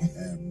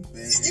 And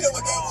man, you know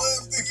what that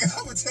was, nigga?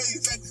 I'm gonna tell you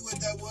exactly what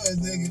that was,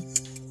 nigga.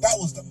 That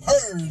was the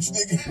purge,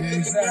 nigga.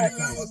 Exactly.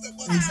 That was the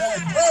purge,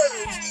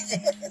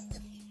 nigga.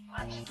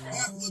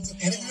 That was,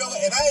 and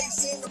I ain't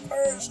seen the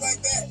purge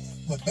like that,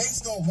 but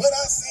based on what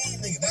I seen,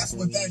 nigga, that's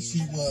what that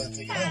shit was,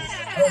 nigga. That was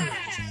the purge.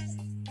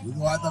 We're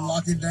gonna have to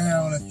lock it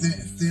down and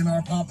thin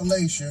our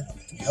population.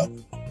 Yep.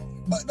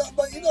 But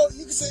you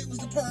can say it was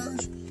the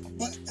purge,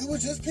 but it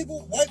was just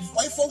people, white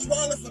folks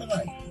wilding for the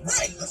night.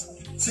 Right.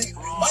 See,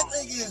 my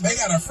thing is, they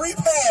got a free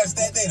pass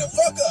that day to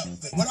fuck up.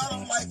 What I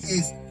don't like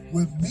is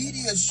when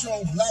media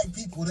show black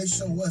people, they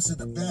show us in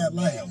a bad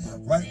light,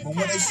 right? But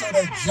when they show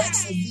that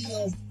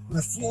Jacksonville,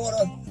 in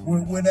Florida,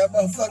 when that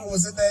motherfucker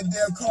was in that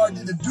damn car,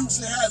 did the Dukes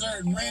of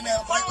Hazzard and ran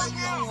that white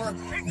lady over,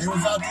 they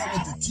was out there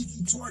with the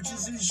tiki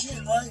torches and shit,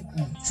 right?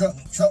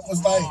 Trump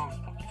was like,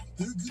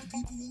 there are good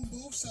people on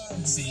both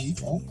sides. See?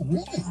 Oh,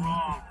 really?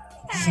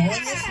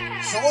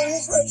 Showing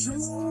his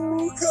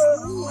true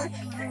colors.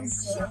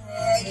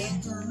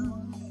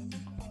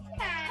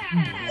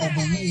 Oh,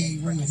 but he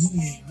ain't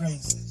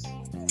racist.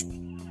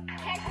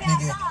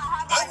 Nigga,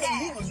 I knew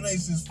he was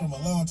racist from a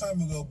long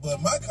time ago,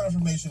 but my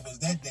confirmation was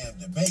that damn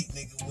debate,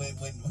 nigga.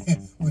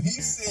 When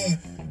he said,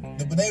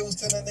 when they was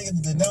telling that nigga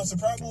to denounce the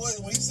Proud Boys,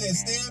 when he said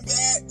stand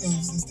back,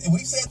 when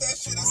he said that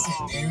shit, I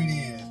said, there it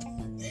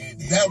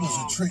is. That was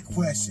a trick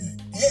question.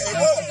 Yeah, it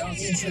was. That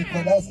was a trick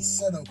question. That was a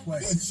setup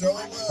question. It sure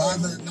was. By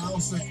the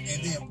announcer,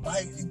 and then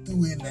Biden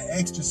threw in the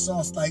extra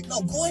sauce like,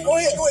 no, go ahead. Go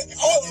ahead.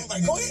 All of them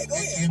like, go ahead.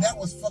 And that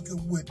was fucking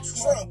with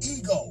Trump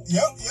ego.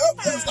 Yep.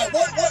 He was like,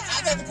 what?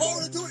 I got the power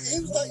to do it. He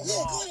was like,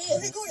 yeah,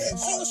 go ahead.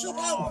 Show us your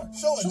power.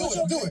 Show it.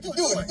 Do it. Dummy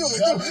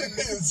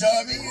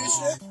and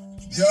shit.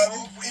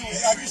 Dummy.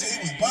 Like you said,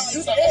 it was Biden. He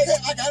was like, okay,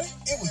 I got it.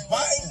 It was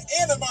Biden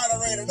and the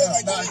moderator. They're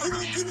like,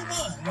 Keep in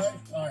mind, right?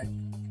 All right.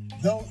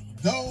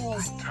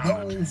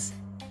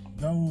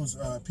 Those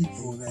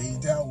people that he's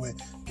down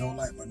with don't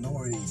like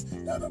minorities.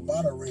 Now the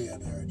moderator,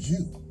 they're a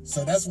Jew,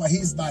 so that's why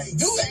he's like,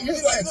 do it.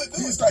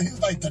 He's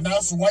like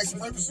denouncing white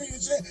supremacy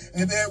and shit.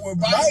 And then when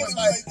Biden was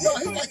like, no,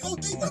 he's like, go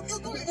deeper.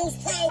 Those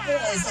Proud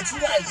Boys that you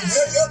like.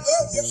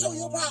 Yeah. Show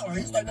your power.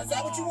 He's like, is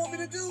that what you want me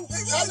to do?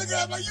 I look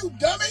at him like, you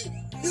dummy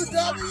and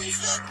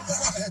shit.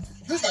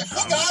 He's like,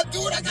 fuck, I'll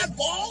do it. I got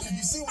balls. And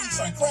you see when he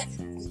started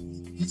cracking.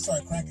 He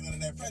started cracking under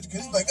that pressure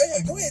because he's like, yeah,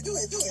 go ahead, do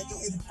it.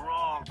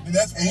 Wrong.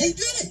 And he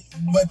did it.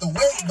 But the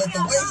way he did it, but it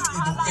was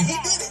the way he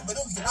did it. It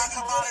was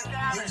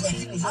like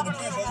he was under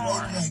pressure. That's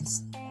why he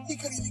was like, he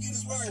couldn't even get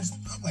his words.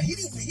 I'm like, he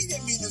didn't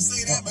mean to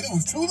say that, but it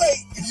was too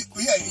late.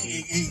 Yeah,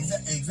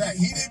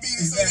 exactly. He didn't mean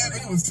to say that, but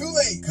it was too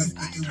late. Because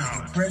it was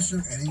the pressure,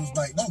 and he was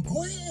like, no,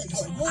 go ahead.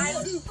 Go ahead.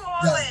 I'm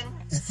falling.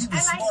 If he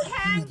was smart,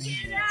 he would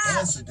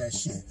have answered that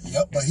shit.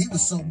 Yep. But he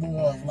was so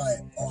more of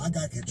like, oh, I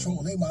got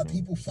control. They my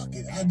people. Fuck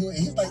it. I do it.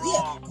 He's like,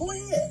 yeah, go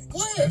ahead.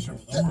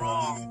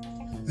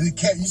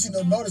 You see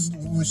no notice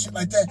with shit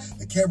like that.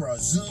 The camera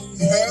zoom.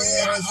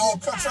 I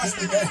don't trust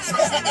it. I'm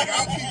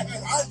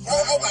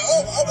like,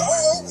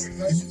 oh,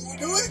 you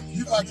do it?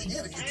 You about to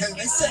get it because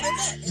they set him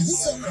up. And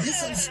he's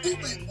so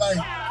stupid. Like,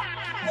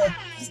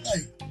 he's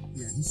like,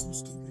 yeah, he's so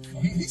stupid.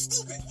 He's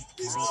stupid.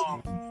 He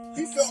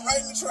fell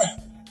right in the trap.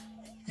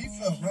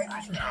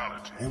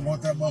 They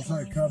want that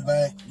motherfucker to come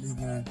back,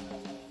 nigga.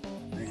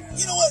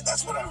 You know what?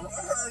 That's what I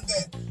heard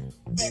that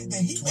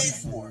he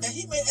 24.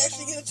 He may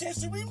actually get a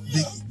chance to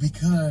re-real.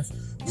 Because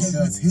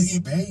his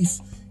base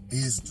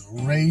is the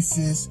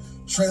racist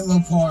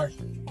trailer park.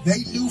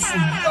 They knew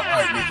from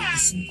alright, nigga,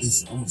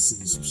 I'm gonna see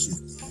you some shit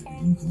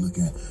you can look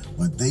at.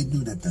 But they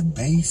knew that that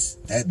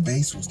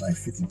base was like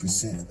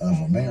 50%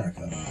 of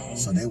America.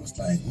 So they was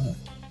like, look,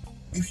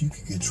 if you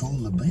can control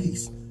the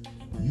base,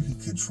 you can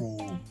control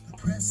the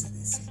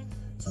presidency.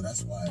 So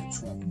that's why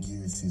Trump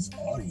gives his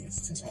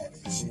audience to that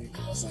shit. You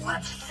know what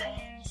I'm saying?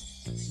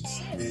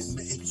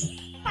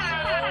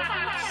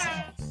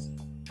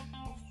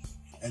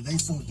 And they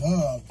so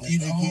dumb that they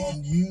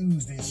getting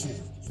used and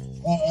shit.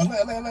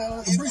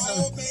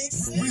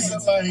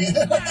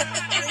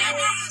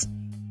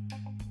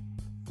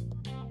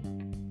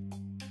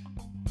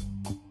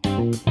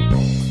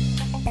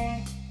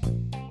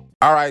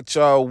 All right,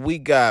 y'all, we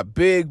got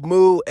Big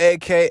Moo,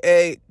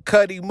 a.k.a.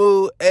 Cuddy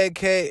Moo,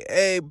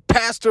 a.k.a.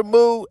 Pastor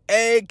Moo,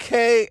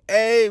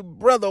 a.k.a.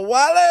 Brother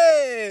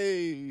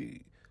Wale,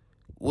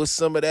 with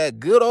some of that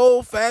good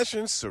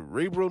old-fashioned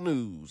cerebral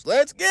news.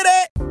 Let's get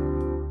it!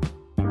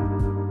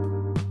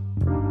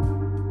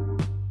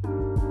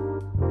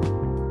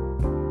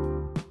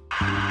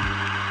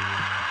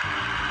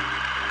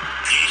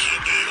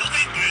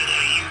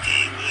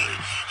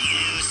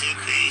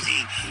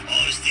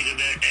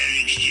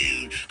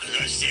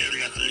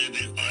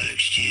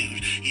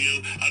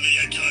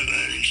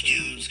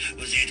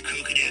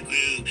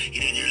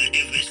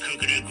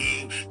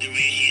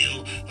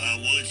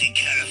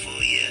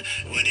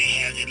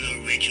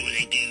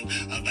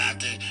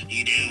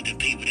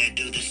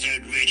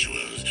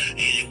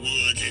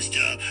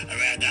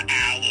 around the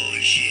owl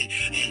and shit.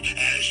 And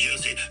Alice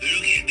Jones said,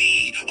 look at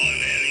me, I'm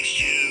Alex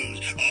Jones.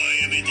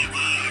 I am in the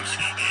woods,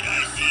 and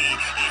I see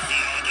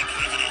all the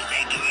presidents,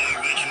 they do a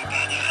ritual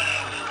by the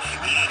owl.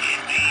 Look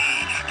at me,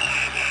 I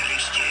am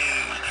Alex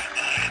Jones.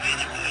 I am in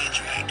the woods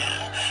right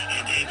now.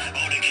 And then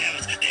all the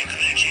cows, they're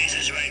coming to chase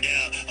us right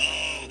now.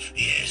 Oh,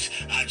 yes,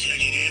 I'm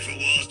telling you,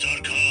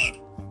 Infowars.com.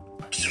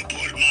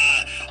 Support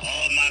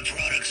all my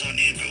products on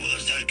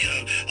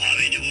Infowars.com. I'm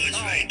in the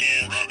woods right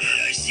now, and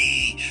I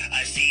see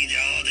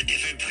all the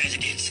different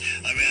presidents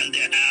around the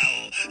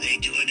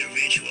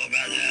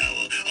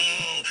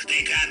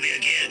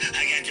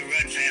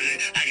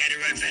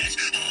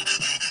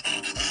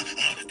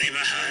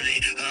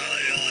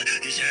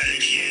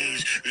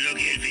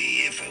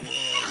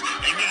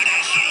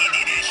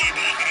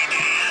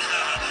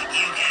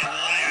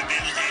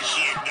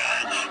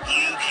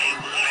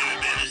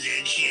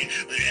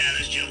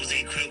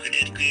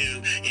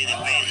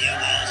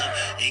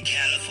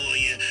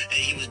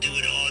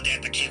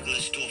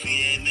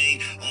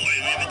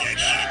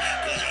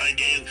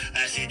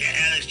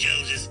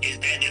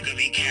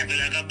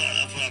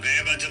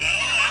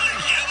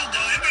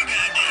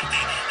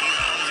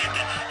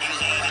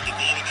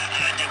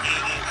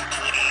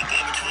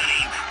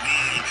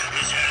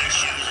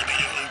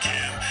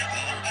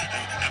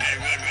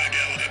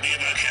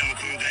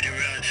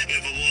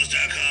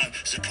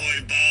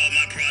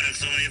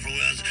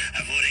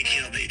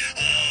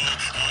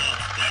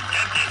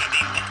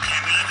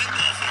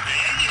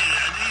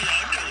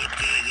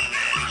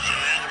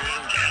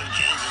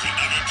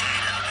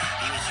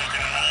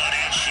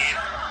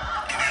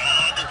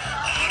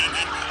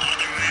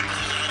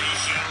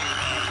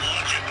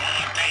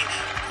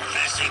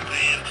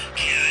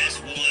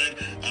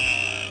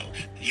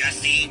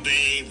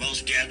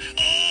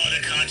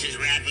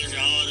rappers,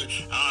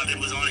 all that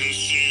was on his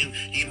shit.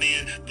 He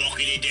been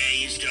walking it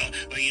down and stuff.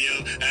 But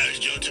I was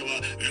just talking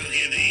about, look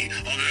at me,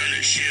 I'm in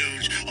the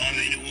shoes, I'm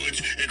in the woods,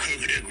 and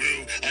Crooked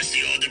Groove. I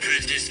see all the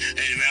prisoners and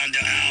around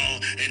the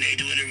owl, and they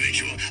doing a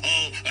ritual.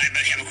 Oh, like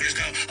my Chemical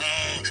Crisco.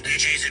 Oh, they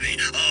chasing me.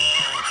 They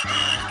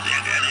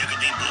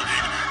could be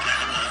booging like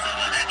a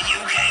motherfucker.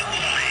 UK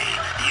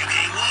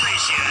Wally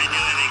shit. I knew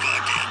every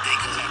goddamn thing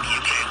because I'm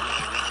UK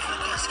Wally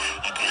motherfuckers.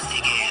 I bust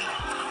again.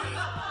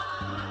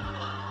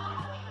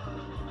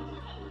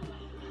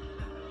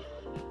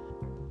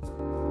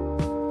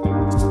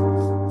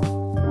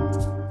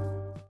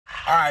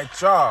 All right,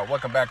 y'all.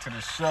 Welcome back to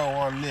the show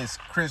on this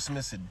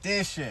Christmas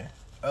edition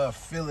of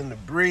Feeling the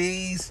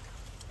Breeze.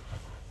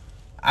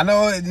 I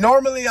know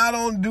normally I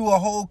don't do a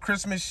whole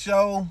Christmas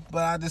show,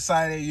 but I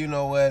decided, you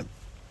know what?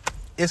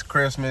 It's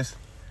Christmas.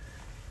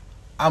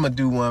 I'm going to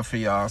do one for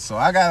y'all. So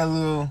I got a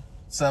little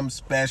something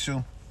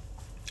special.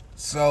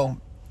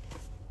 So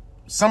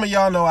some of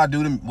y'all know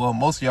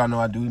most of y'all know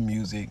I do the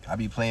music. I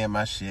be playing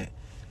my shit.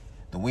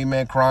 The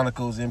Wingman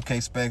Chronicles,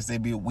 MK Specs,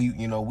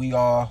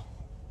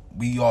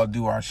 we all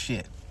do our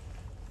shit.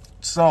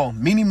 So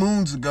many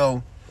moons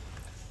ago,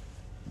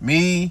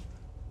 me,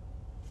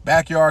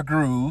 Backyard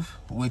Groove,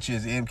 which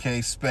is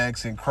MK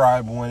Specs and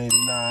Cribe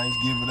 189,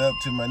 give it up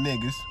to my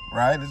niggas,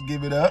 right? Let's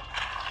give it up.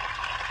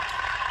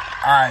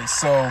 All right,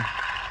 so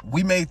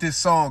we made this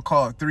song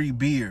called 3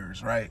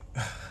 Beers, right?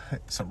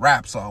 It's a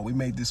rap song. We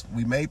made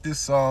this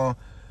song.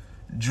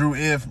 Drew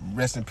Inf,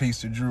 rest in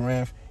peace to Drew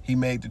Inf. He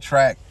made the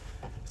track.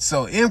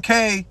 So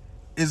MK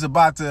is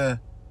about to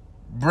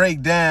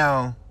break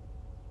down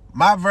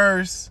my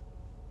verse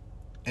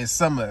and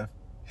some of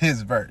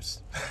his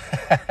verse.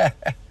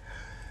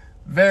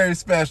 Very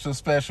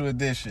special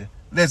edition.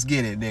 Let's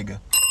get it, nigga.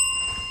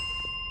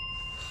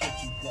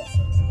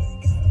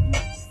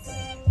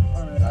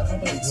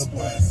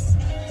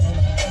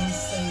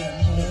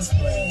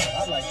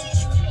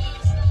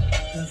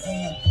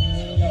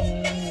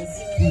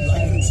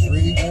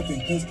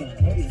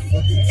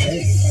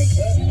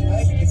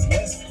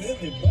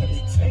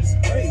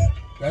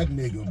 That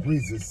nigga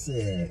Breezer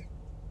said,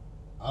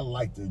 I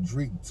like to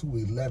drink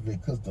 211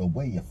 because the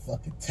way it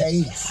fucking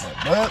tastes.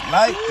 But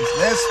like it's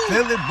less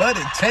filling, but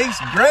it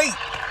tastes great.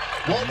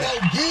 Well,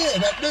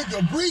 again, that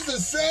nigga Breezer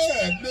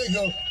said,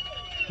 nigga,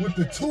 with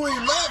the 211.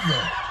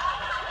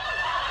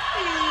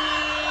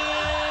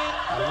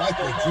 I like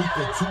to drink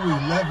the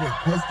 211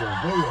 because the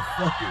way it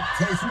fucking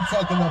tastes. We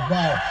talking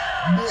about,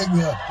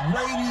 nigga,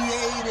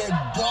 radiated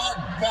dark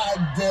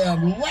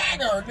goddamn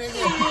lager,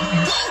 nigga.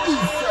 Don't be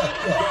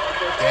fucked up.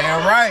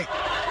 Damn right.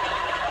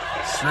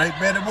 Straight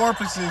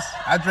metamorphosis.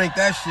 I drink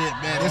that shit,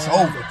 man. It's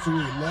over. The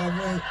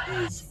 211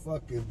 is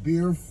fucking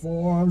Beer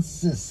Farm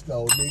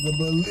Cisco, nigga.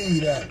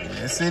 Believe that.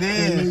 Yes, it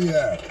is. Believe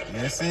that.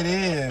 Yes, it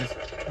is.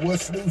 What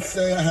Snoop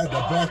say? I had to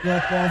back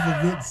up off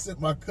of it, sit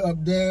my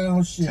cup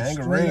down, shit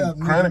straight up,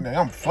 Chronic,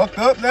 I'm fucked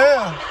up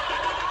now.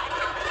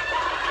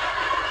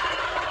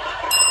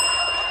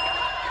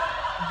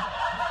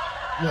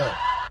 Look,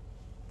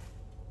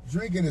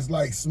 drinking is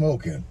like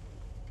smoking.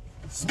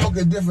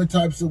 Smoking different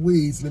types of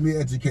weeds, let me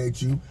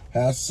educate you,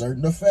 has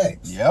certain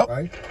effects. Yep.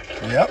 Right?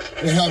 Yep.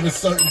 They have a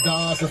certain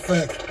DOS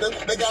effects.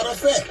 They got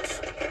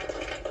effects.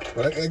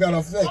 Right? They got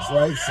effects,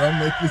 right? Some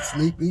make you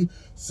sleepy,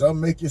 some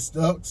make you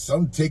stuck,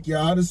 some take you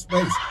out of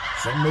space,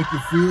 some make you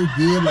feel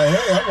good, like,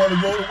 hey, I want to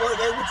go to work.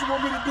 Hey, what you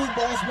want me to do,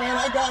 boss, man?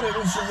 I got it.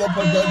 This shit, your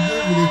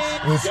productivity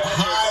is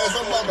high as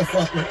a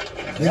motherfucker.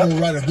 They're going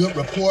to write a good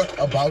report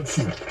about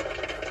you.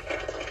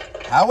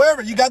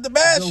 However, you got the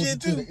bad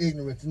shit, to too. The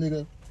ignorance,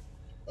 nigga.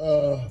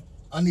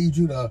 I need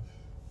you to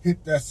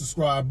hit that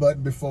subscribe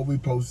button before we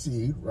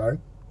proceed, right?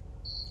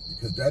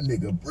 Because that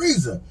nigga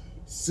Breezer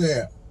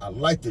said, I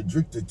like to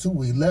drink the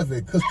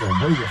 211 because the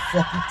way it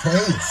fucking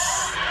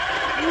tastes.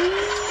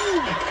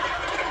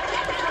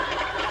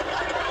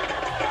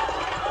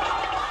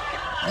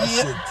 That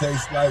shit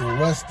tastes like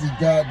rusty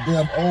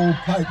goddamn old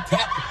pipe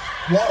tap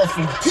water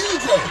from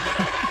TJ.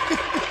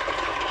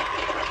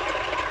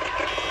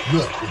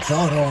 Look, but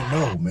y'all don't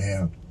know,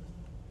 man.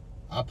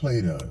 I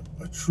played a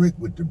trick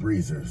with the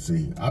Breezer.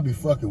 See, I be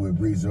fucking with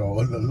Breezer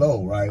on the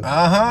low, right?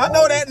 I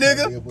know that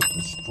nigga. With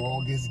the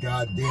strongest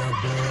goddamn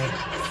band.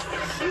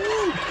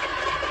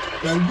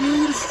 That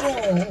weed is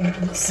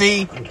strong.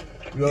 See,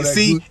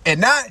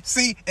 and now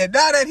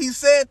that he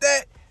said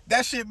that,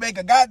 that shit make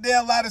a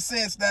goddamn lot of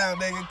sense now,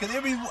 nigga. Cause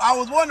I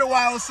was wondering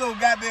why I was so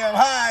goddamn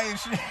high and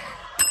shit.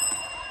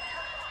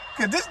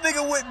 Cause this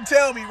nigga wouldn't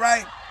tell me,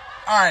 right?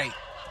 All right.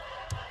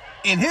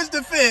 In his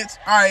defense,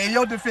 all right, in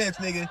your defense,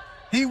 nigga.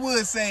 He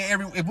would say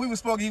if we were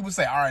smoking, he would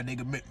say, all right,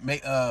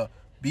 nigga,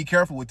 be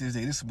careful with this,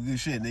 nigga. This is some good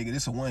shit, nigga.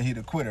 This is a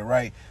one-hitter quitter,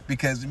 right?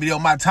 Because,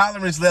 my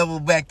tolerance level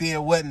back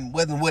then wasn't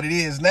what it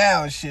is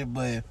now and shit,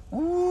 but,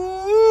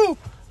 woo,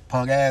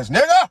 punk ass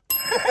nigga.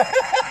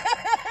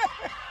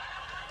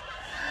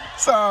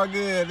 It's all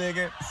good,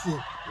 nigga. Shit,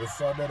 the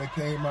son that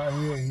came out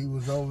here, he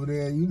was over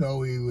there, he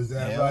was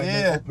at, hell right?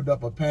 Yeah. They opened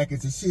up a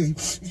package of shit.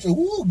 He said,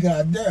 ooh,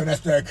 goddamn,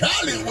 that's that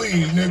Cali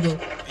weed, nigga.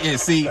 Yeah,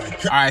 see, all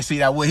right, see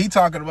that what he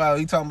talking about?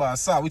 He talking about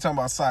Sa. We talking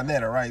about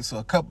Sa-Neter, right? So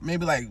a couple,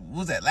 maybe like what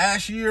was that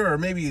last year or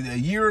maybe a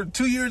year,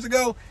 2 years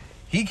ago?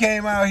 He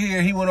came out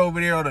here. He went over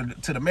there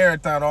to the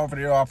marathon off of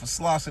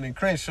Slauson and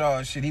Crenshaw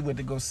and shit. He went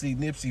to go see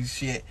Nipsey's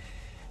shit,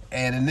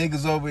 and the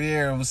niggas over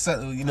there was,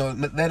 you know,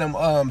 let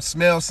him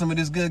smell some of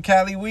this good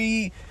Cali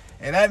weed,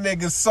 and that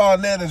nigga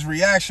Sa-Neter's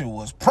reaction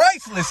was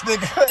priceless,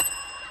 nigga.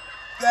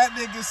 That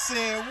nigga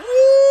said, woo.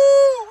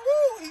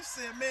 He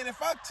said, man,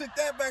 if I took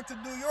that back to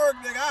New York,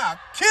 nigga, I'll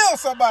kill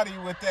somebody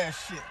with that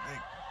shit,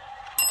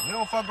 nigga. We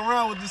don't fuck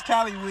around with this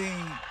Cali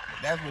weed.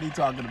 That's what he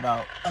talking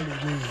about. Cali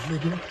weed,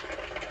 nigga.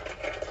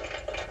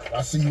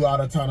 I see you out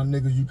of town of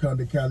niggas, you come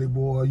to Cali,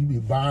 boy, you be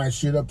buying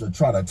shit up to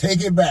try to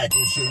take it back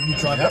and shit. You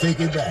try to take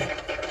it back.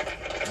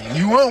 And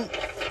you won't.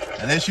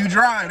 Unless you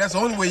drive, that's the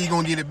only way you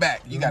gonna get it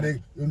back. You got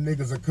them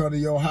niggas will come to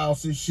your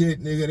house and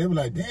shit, nigga. They be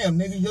like, damn,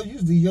 nigga,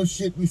 usually your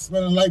shit be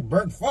smelling like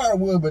burnt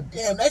firewood, but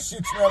damn, that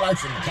shit smell like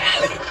some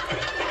Cali.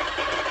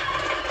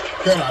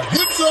 Can I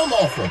get some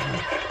off of you?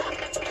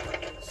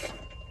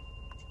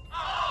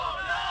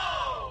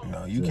 Oh,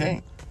 no, you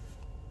can't.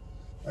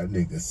 That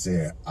nigga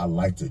said, I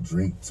like to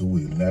drink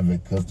 211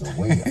 because the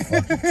way it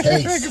fucking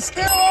tastes.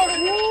 Still on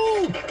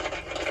it.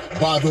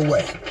 By the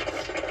way,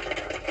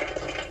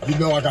 you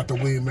know I got the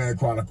Wingman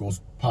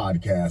Chronicles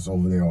podcast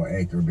over there on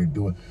Anchor. Been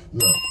doing.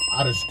 Look,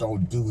 I just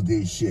don't do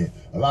this shit.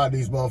 A lot of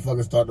these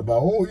motherfuckers talked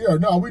about, oh yeah,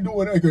 no, we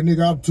doing Anchor,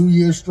 nigga. I'm 2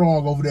 years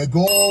strong over there.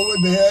 Go over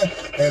there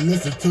and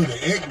listen to the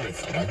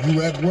ignorance while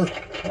you at work.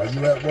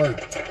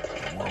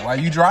 While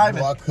you driving.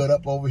 You know I cut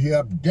up over here.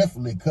 I'm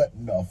definitely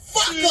cutting the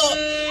fuck up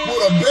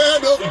with a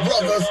band of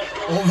brothers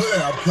over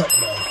there. I'm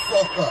cutting the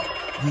fuck up.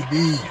 You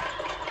need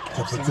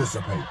to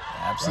participate.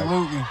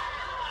 Absolutely. Right?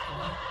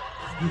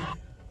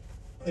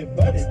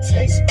 But it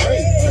tastes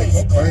great.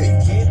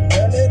 Get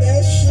none of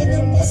that shit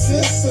in my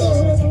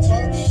system.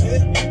 Talk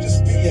shit, you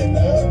just be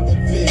another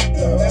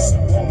victim. That's a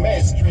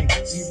romance drink.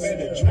 You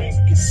better drink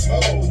it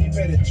slow. You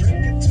better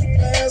drink it too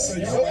fast or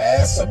your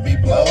ass will be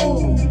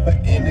blown.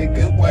 But in a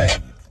good way.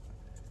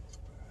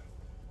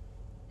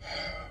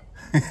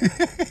 We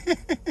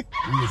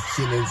was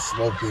chilling,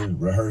 smoking,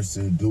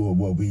 rehearsing, doing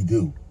what we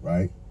do,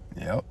 right?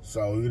 Yep.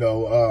 So, you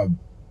know,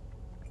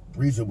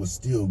 Breezer was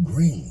still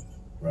green.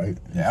 Right?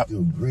 Yeah.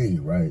 Still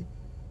green, right?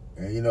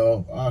 And you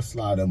know, I'll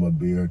slide him a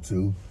beer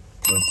too.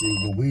 But see,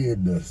 when we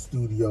in the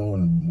studio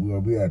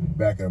and we at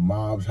back at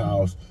Mom's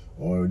house,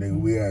 or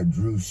we at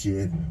Drew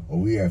shit, or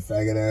we at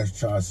faggot ass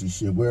Chauncey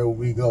shit, wherever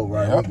we go,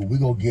 right? Yep. We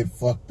gonna get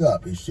fucked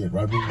up and shit,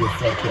 right? We get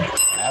fucked up.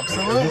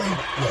 Absolutely.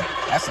 Look,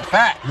 that's a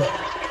fact. Look,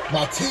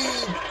 my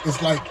team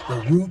is like the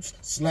Roots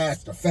 /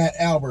 the Fat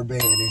Albert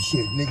band and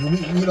shit, nigga.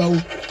 We you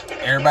know,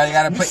 everybody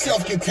gotta play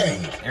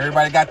self-contained.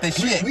 Everybody got their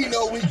shit. We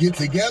know we get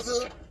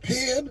together.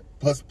 Pen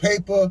plus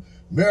paper,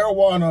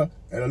 marijuana,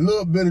 and a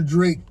little bit of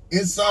drink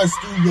inside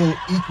studio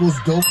equals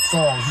dope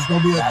songs. It's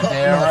gonna be a couple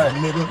of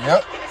them, nigga.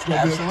 Yep, Nigga,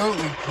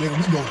 absolutely. we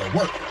go to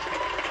work.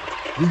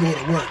 We go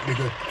to work,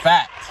 nigga.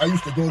 Facts. I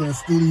used to go to the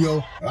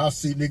studio and I'll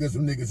see some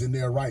niggas in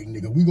there writing,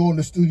 nigga. We go in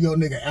the studio,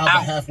 nigga,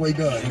 album halfway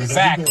done, nigga.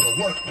 Exactly. We go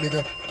to work,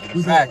 nigga.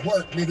 We go to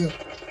work, nigga.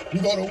 We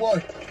go to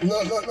work.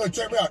 Look,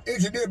 check me out.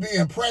 Engineer be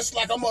impressed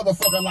like a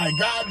motherfucker. Like,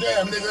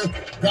 goddamn, nigga.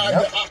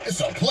 Goddamn, it's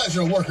a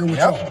pleasure working with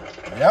y'all.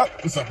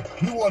 Yep.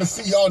 We want to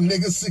see y'all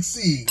niggas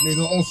succeed,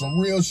 nigga, on some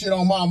real shit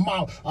on my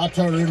mouth. I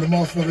turn it into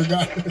motherfucker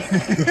guy.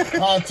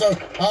 I turn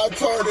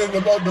it into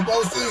the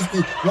most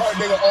instant, right,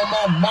 nigga, on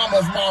my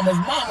mama's,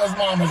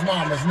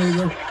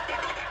 nigga.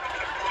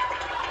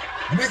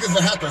 Niggas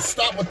will have to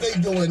stop what they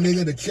doing,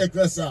 nigga, to check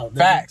us out, nigga.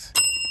 Facts.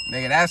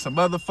 Nigga, that's a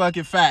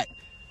motherfucking fact.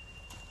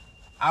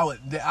 I'll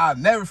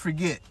never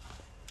forget,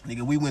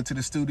 nigga, we went to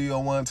the studio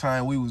one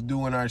time, we was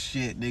doing our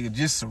shit, nigga,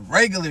 just some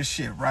regular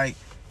shit, right?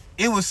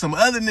 It was some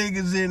other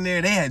niggas in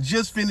there, they had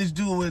just finished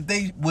doing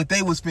what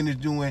they was finished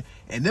doing,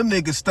 and them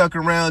niggas stuck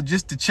around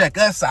just to check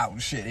us out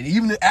and shit. And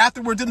even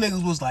afterwards, them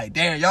niggas was like,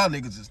 damn, y'all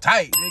niggas is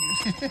tight,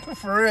 nigga.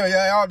 For real,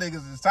 y'all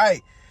niggas is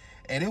tight.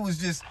 And it was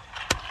just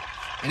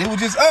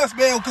us,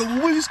 man, because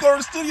when we used to go to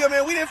the studio,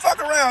 man, we didn't fuck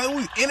around.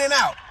 We in and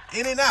out.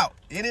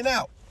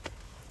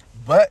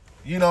 But,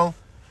 you know,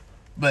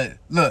 but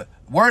look,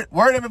 word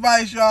of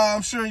advice, y'all.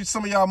 I'm sure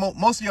some of y'all,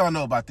 most of y'all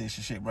know about this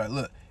shit, right?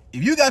 Look,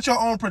 if you got your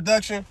own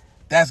production,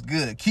 that's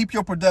good. Keep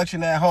your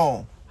production at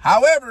home.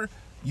 However,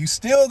 you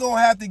still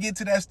gonna have to get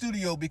to that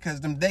studio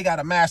because they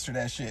gotta master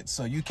that shit.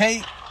 So you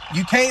can't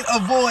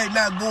avoid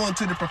not going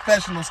to the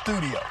professional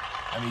studio.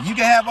 I mean, you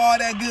can have all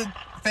that good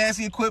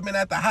fancy equipment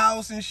at the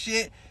house and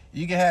shit.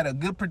 You can have a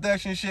good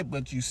production shit,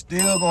 but you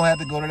still gonna have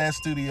to go to that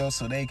studio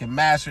so they can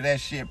master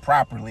that shit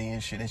properly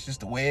and shit. It's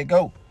just the way it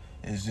go.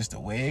 It's just the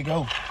way it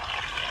go.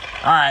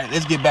 All right,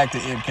 let's get back to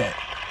MK.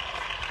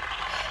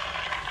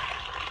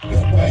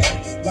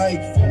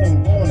 Like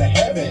phone going to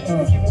heaven.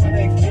 If you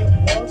wanna get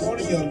one, go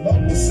to your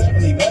local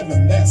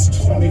 7-Eleven. That's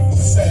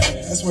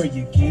 24/7. That's where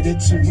you get it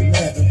to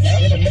 11.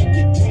 It'll make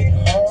your dick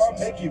hard,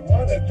 make you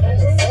wanna go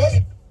and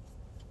fuck.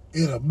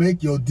 It'll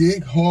make your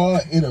dick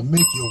hard. It'll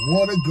make you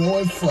wanna go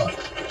and fuck.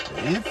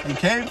 If you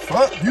can't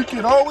fuck, you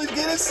can always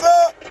get it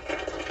sucked.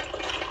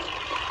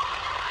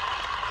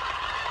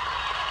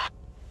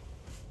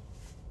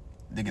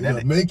 Nigga,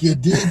 It'll make your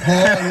dick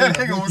hard. that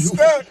nigga was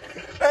stuck.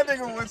 That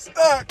nigga was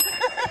stuck.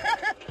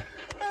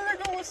 That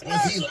nigga was stuck.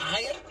 Was he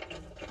lying?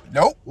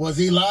 Nope. Was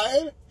he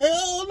lying?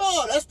 Hell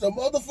no, that's the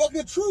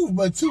motherfucking truth.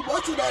 But too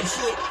much of that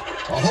shit,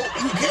 I hope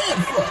you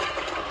can fuck.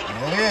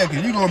 Yeah,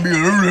 cause you gonna be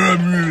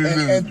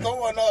and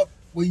throwing up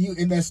when you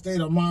in that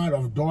state of mind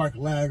of dark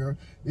lager.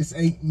 This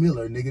ain't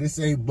Miller, nigga. This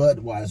ain't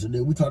Budweiser,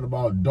 nigga. We talking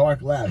about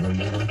dark lager,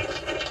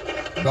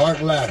 nigga.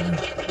 Dark lager,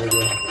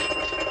 nigga.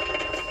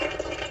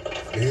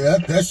 Yeah,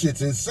 that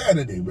shit's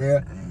insanity,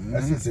 man.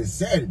 That shit's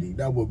insanity.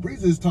 Now, what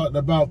Breezer is talking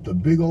about, the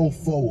big old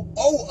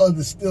 4-0 of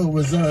the Still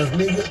Reserve,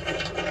 nigga.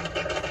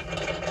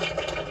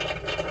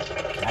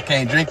 I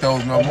can't drink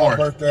those no On more. my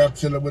birthday, I'm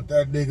chilling with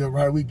that nigga,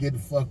 right? We getting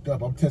fucked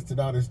up. I'm testing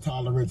out his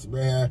tolerance,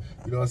 man.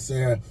 You know what I'm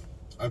saying?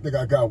 I think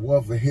I got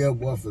one for him,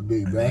 one for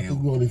me, man. I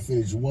think we only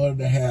finished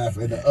 1.5,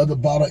 and the other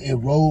bottle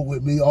enrolled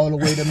with me all the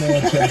way to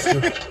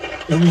Manchester.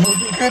 And we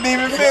couldn't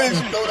even finish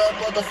it. Throw that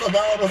motherfucker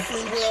out on the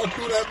freeway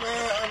through that,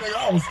 man.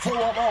 I was tore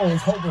up. I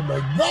was hoping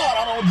to God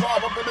I don't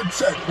drive up in the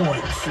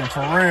checkpoint. Shit,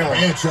 for real.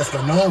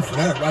 Manchester known for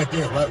that right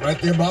there.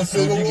 Right there by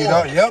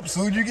Figueroa. Yep,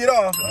 soon as you get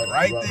off.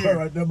 Right there.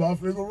 Right there by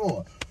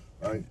Figueroa.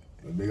 Right.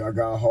 Nigga, I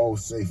got home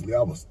safely.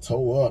 I was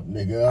tore up,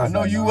 nigga. I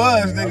know you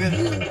was, nigga.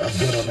 I'm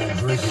good on that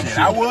drinking shit.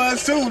 I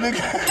was too,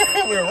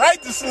 nigga. Went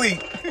right to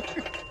sleep.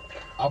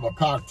 I'm a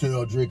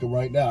cocktail drinker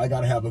right now. I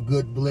gotta have a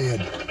good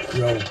blend.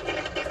 You know,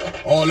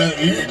 all that,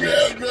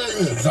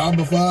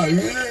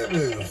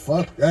 zombified,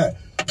 fuck that.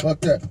 Fuck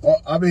that.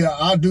 I mean,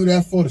 I do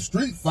that for the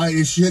street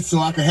fighting shit so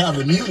I can have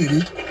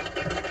immunity.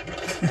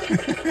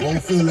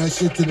 Won't feel that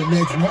shit till the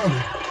next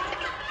morning.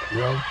 You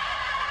know?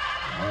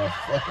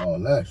 Fuck all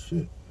that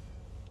shit.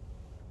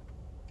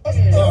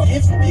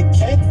 If you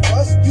can't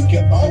fuss, you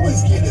can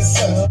always get it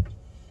sub.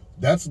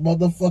 That's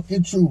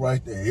motherfucking true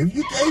right there. If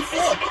you can't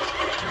fuck,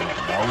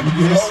 you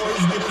can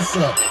always get it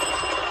sucked.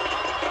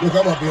 Look,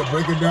 I'm up here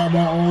breaking down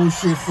my own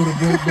shit for the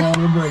breakdown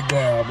and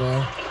breakdown,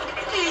 man.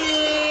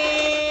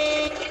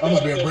 I'm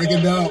up here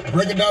breaking down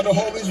the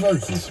homies'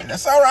 verses.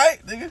 That's all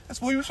right, nigga. That's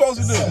what you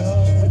supposed to do.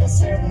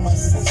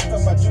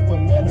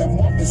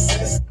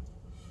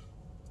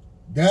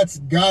 That's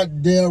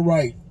goddamn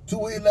right.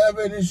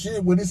 211 and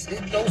shit, when it's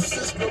in your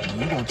system,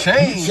 you gonna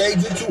change. You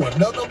change it to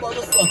another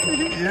motherfucker.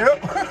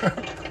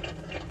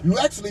 Yep. You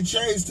actually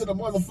change to the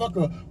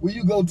motherfucker when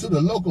you go to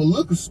the local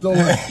liquor store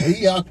and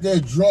he out there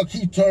drunk,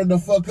 he turned the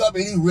fuck up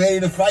and he ready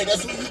to fight.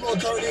 That's who you gonna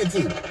turn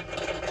into.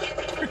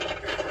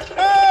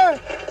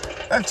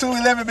 That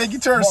 211 make you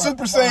turn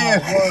Super Saiyan.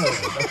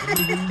 That's the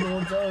nigga you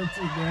gonna turn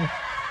to, man.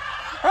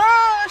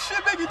 That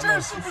shit make you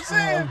turn Super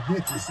Saiyan.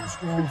 Some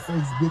strong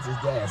face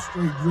bitches that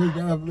straight drink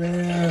up,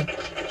 man.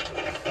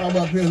 I'm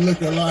up here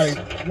looking like,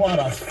 why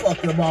the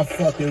fuck am I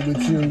fucking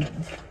with you?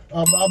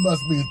 I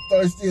must be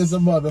thirsty as a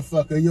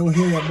motherfucker. Your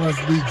head must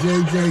be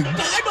JJ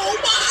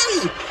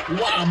Dynamite.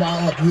 Why am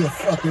I up here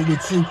fucking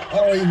with you? I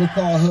don't even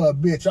call her a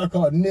bitch. I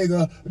call her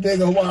nigga.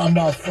 Nigga, why am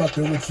I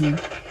fucking with you?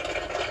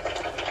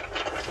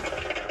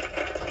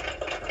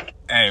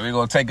 Hey, we're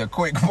gonna take a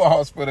quick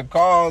pause for the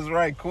calls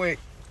right quick.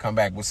 Come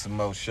back with some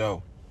more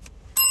show.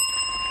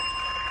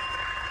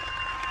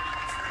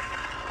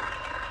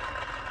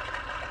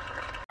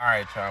 All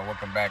right, y'all,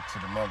 welcome back to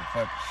the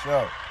motherfucking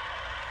show.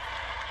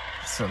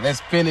 So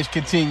let's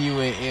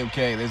continuing,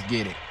 MK. Let's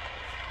get it.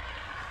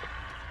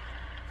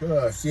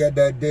 She had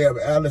that damn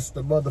Alice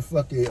the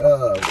motherfucking,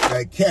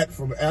 that cat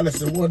from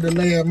Alice in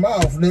Wonderland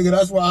mouth, nigga.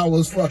 That's why I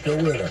was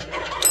fucking with her.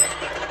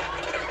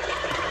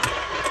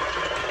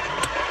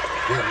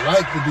 Didn't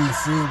like to be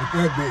seen with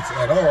that bitch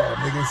at all,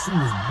 nigga.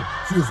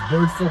 She was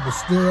birthed from a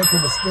stud,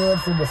 from a stud,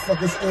 from a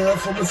fucking stud,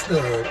 from a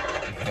stud.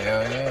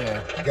 Hell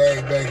yeah.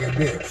 Gangbanging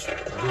bitch.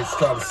 Bitch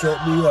trying to set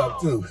me up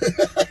too.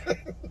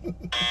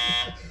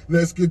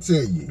 Let's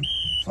continue.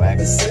 My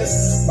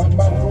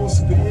mouth goes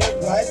big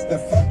like the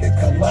fucking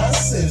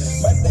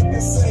Colossus. My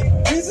nigga say,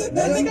 Breezer,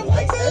 that nigga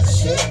like that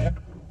shit.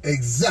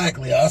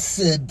 Exactly. I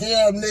said,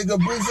 damn nigga,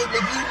 Breezer,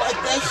 nigga, you like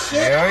that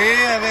shit? Hell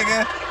yeah,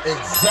 nigga.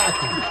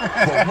 Exactly.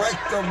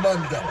 Correcto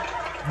mundo.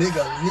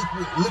 Nigga,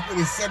 liquid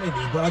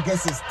insanity. But I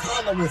guess his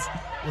tolerance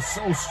was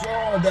so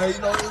strong that,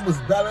 you know, it was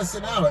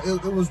balancing out.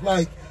 It was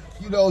like,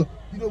 you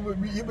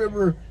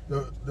remember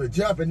the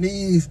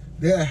Japanese,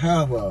 they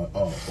have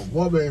a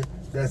woman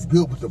that's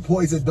good with the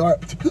poison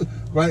dart,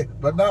 right?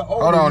 But not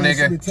only is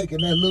she taking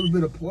that little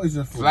bit of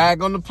poison for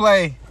flag on the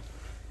play.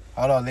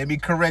 Hold on, let me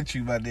correct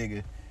you, my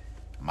nigga.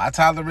 My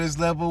tolerance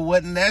level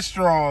wasn't that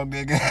strong,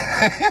 nigga.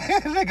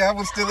 Nigga, I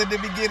was still in the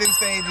beginning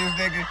stages,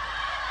 nigga.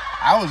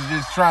 I was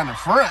just trying to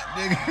front,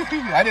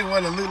 nigga. I didn't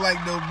want to look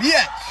like no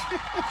bitch.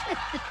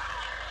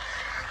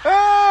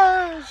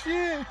 Oh,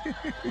 shit.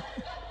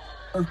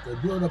 To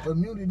build up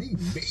immunity,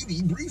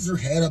 baby Breezer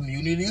had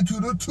immunity to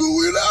the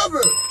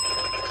 211.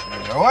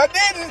 No, I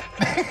didn't.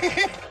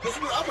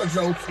 I'm a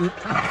jokester,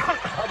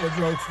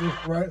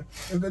 right?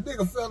 If the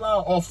nigga fell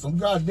out off some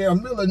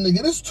goddamn Miller,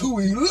 nigga, this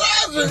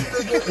 211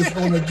 nigga is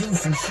gonna do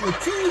some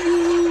shit to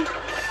you.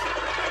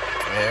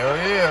 Hell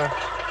yeah.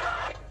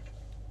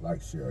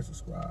 Like, share,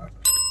 subscribe.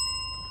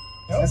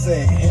 I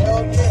say,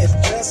 hell yeah, it's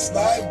just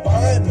like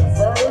buying the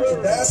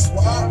verb. That's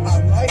why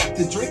I like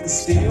to drink a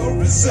Steel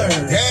Reserve.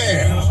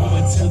 Damn.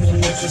 Going to the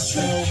liquor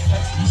store.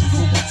 You go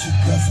with your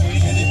cousin.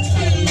 Get it to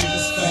the liquor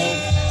store.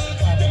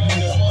 Gotta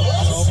make a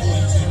hustle.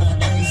 Going to the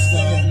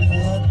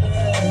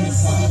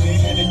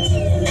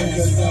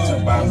liquor store.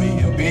 To buy me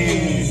a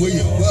beer. Where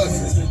you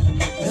buzzing?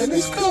 And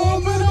it's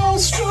coming on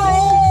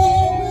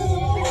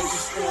strong.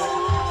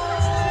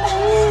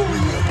 Where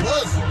you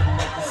buzzing?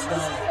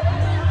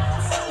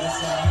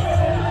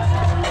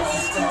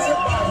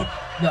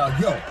 Now,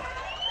 yo,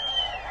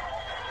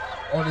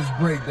 on this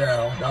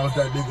breakdown, that was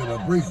that nigga the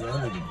breezer.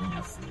 That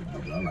nigga said,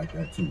 nigga, I like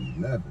that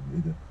 211,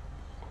 nigga.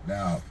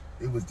 Now,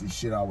 it was the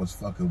shit I was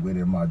fucking with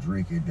in my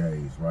drinking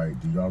days, right?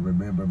 Do y'all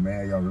remember,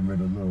 man? Y'all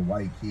remember the little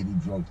white kid? He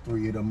drunk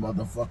 3 of them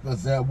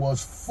motherfuckers that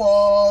was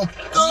fucked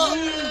up.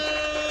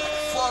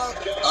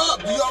 Fucked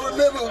up. Do y'all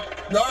remember?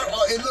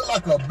 Y'all, it looked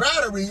like a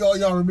battery, y'all.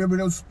 Y'all remember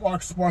those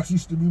sparks? Sparks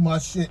used to be my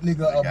shit,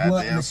 nigga. A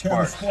blunt and a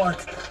can of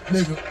sparks,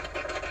 nigga.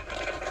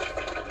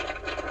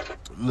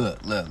 Look.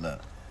 I'm gonna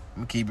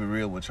keep it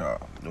real with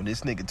y'all. When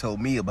this nigga told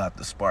me about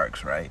the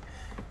Sparks, right?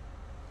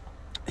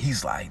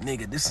 He's like,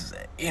 nigga, this is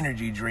an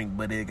energy drink,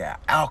 but it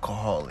got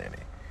alcohol in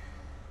it.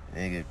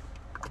 Nigga,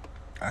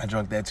 I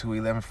drank that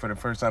 211 for the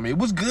first time. It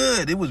was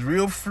good. It was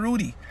real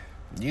fruity.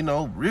 You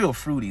know, real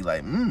fruity.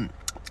 Like,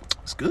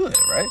 it's good,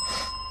 right?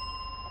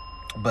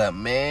 But,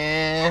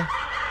 man,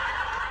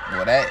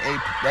 boy, that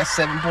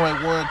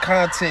 7.1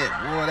 content,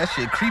 boy, that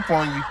shit creep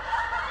on you.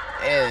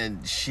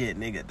 And shit,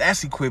 nigga,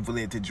 that's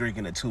equivalent to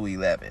drinking a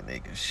 211,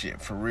 nigga.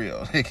 Shit, for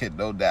real. Nigga,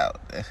 no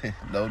doubt.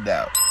 No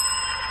doubt.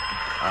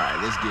 All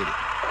right, let's get it.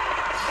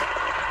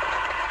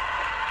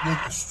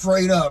 Nigga,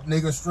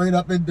 straight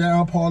up and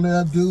down,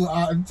 Paulette, dude.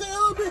 Tell me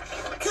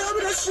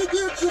that shit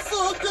get you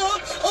fucked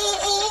up.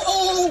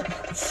 Oh.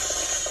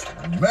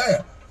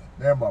 Man,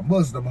 my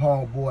Muslim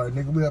homeboy,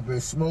 nigga, we up here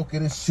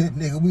smoking and shit,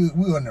 nigga. We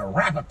in the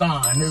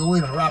rapathon, nigga. We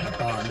in the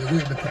rapathon, nigga. We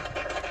in the...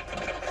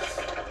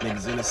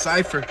 Niggas in the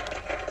cypher.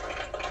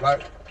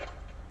 Right.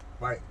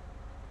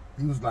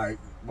 He was like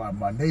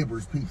my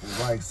neighbor's people,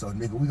 right? So,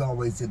 nigga, we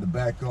always in the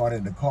backyard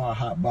in the car,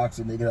 hot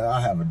boxing, nigga. I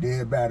have a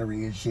dead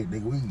battery and shit,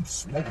 nigga. We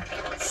smoke it,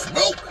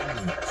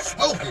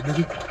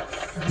 nigga.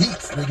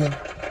 Beats, nigga.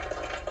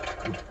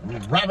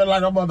 Rapping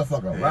like a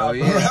motherfucker.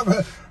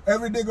 Rapping.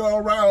 Every nigga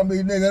around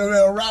me, nigga,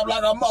 they'll rap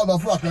like a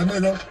motherfucker,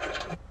 nigga.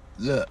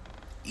 Look,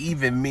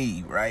 even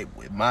me, right,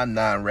 with my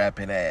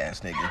non-rapping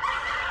ass, nigga.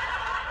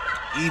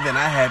 Even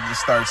I had to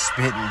start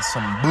spitting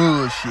some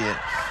bullshit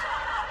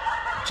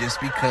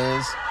just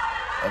because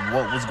of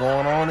what was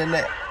going on at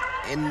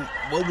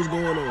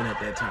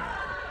that time.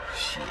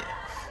 Shit.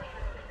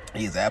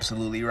 He's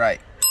absolutely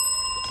right.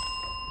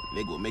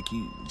 Nigga will make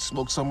you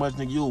smoke so much,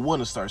 nigga, you'll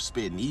want to start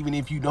spitting, even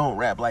if you don't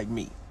rap like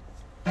me.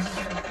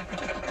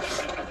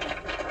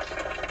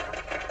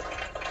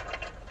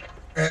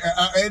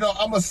 And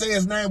I'm going to say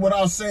his name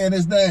without saying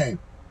his name,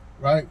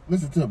 right?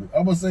 Listen to me.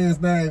 I'm going to say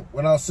his name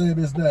without saying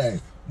his name.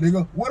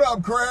 Nigga, what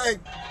up, Craig?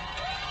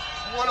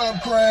 What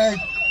up, Craig?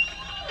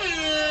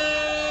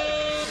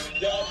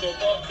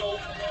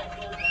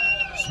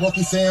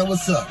 Smokey saying,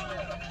 what's up?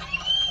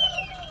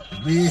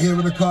 Me here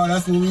in the car,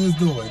 that's what we was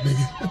doing,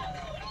 nigga.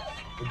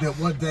 And then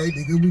one day,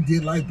 nigga, we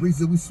did like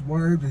breezy, we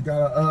swerved and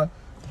got a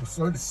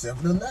sort of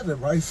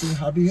 7-Eleven, right? See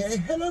how hey,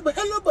 hello, my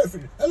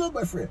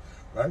friend,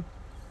 right?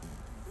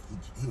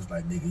 He was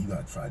like, nigga, you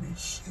gotta try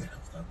this shit. I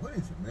was like, what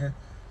is it, man?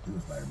 He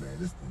was like, man,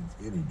 this thing's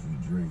energy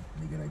drink,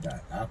 nigga, they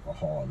got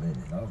alcohol in it.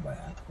 And I was like,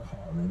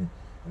 alcohol in it?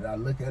 And I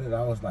look at it,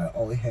 I was like,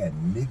 oh, it had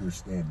nigger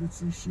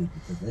standards and shit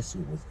because that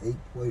shit was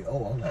 8.0. I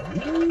was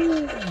like,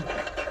 ooh.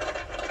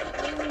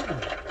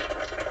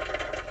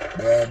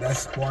 Man, that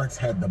Sparks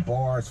had the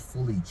bars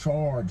fully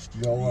charged,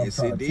 yo. Yes,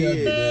 it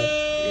did.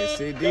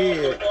 Yes, it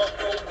did.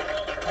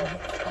 I'm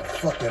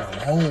fucking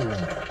home.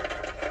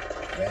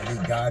 Man, he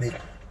got it.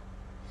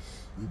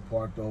 We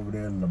parked over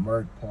there in the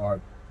Merck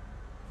Park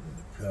in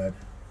the cut.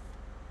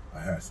 I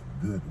had some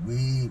good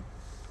weed.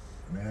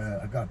 Man,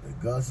 I got the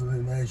guzzle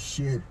in that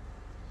shit.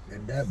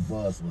 And that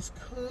buzz was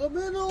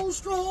coming on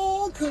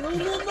strong.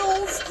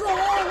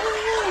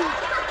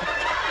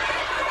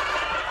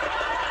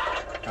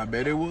 I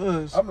bet it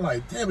was. I'm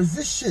like, damn, is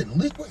this shit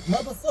liquid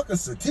motherfucker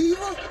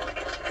sativa?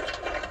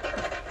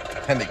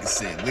 That nigga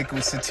said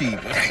liquid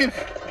sativa.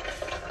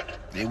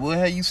 They will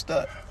have you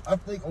stuck. I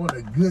think on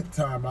a good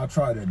time, I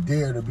try to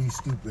dare to be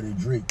stupid and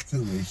drink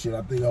too and shit.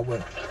 I think I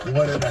went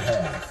 1.5.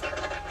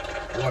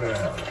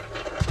 1.5.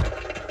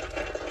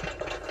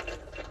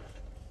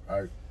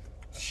 All right.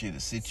 Shit'll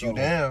sit you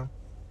down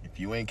if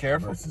you ain't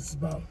careful. Versus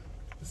about.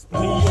 That's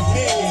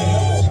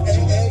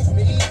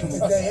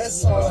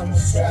all I'm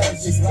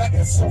strategy. Black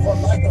and silver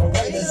like the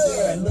Raiders.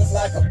 Yeah, it look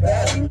like a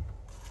battery.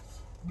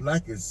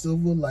 Black and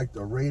silver like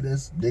the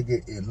Raiders,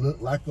 nigga. It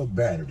looked like a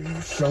battery.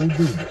 It sure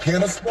do.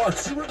 Can of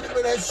Sparks. You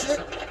remember that shit?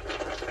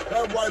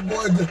 That white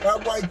boy,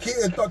 that white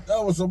kid thought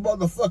that was a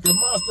motherfucking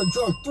monster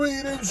drunk. 3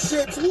 of them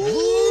shits.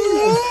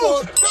 Woo!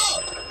 Fucked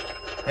up.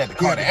 Had to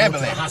call the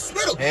ambulance.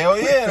 Hospital. Hell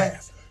yeah.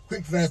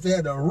 quick fast. They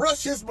had to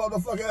rush his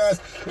motherfucking ass.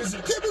 He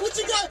said, Timmy, what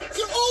you got?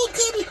 She said, oh,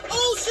 Timmy,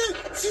 oh,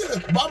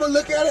 shit. Mama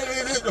look at it,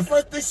 and the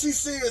first thing she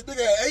sees is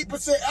nigga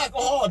 8%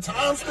 alcohol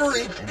times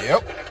 3.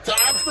 Yep.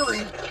 Times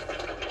 3.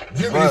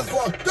 Jimmy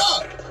fucked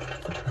up.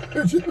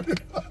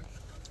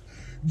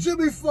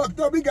 Jimmy fucked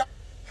up. He got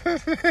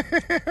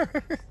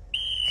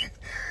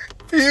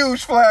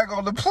huge flag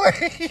on the play.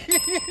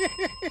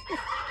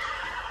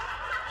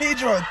 He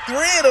drew 3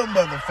 of them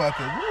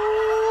motherfuckers.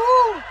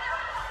 Woo!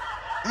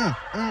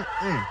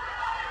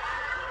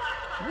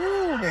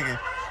 Woo, nigga.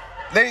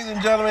 Ladies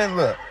and gentlemen,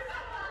 look.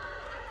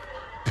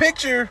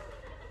 Picture,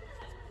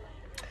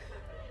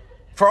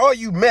 for all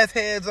you meth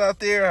heads out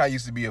there, I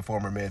used to be a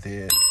former meth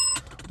head,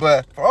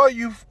 but for all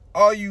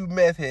you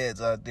meth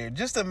heads out there,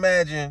 just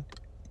imagine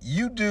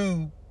you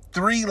do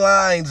 3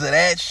 lines of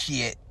that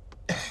shit,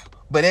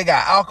 but it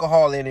got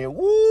alcohol in it.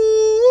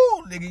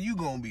 Woo, nigga, you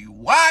gonna be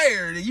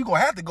wired, and you gonna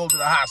have to go to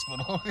the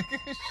hospital.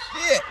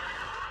 Shit.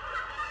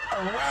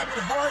 a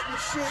rabbit heart and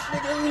shit,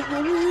 nigga.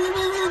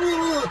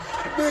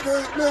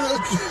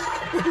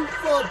 He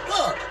fucked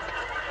up.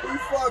 He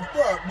fucked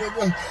up,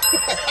 nigga.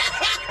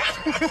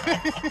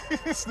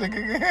 This nigga.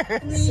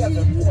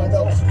 7.0.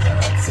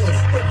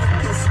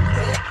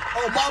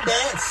 Oh, my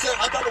bad.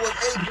 I thought it was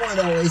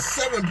 8.0. It's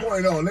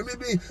 7.0. Let me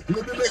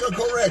make a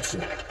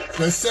correction.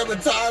 That's 7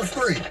 times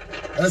 3.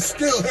 That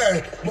still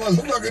had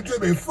motherfucking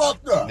Timmy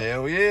fucked up.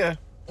 Hell yeah.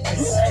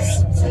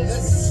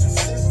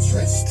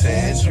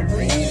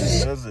 Tangerine.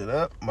 Does it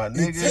up, my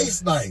nigga? It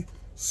tastes like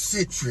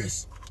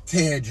citrus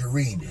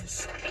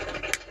tangerines.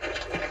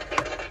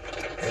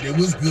 And it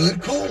was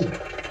good cold.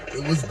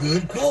 It was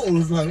good cold. It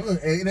was like,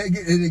 look,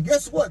 and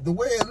guess what? The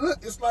way it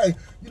looked, it's like,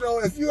 you know,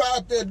 if you're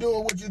out there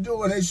doing what you're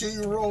doing, they see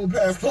you roll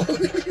past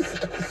police.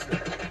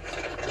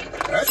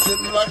 That shit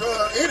look like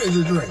an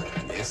energy drink.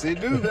 Yes, it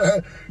do.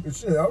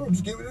 Shit, I'm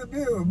just giving it a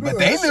bill. But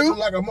they that knew. Shit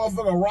like a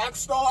motherfucking rock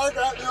star, you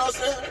know what I'm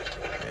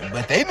saying?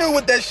 But they knew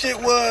what that shit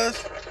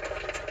was.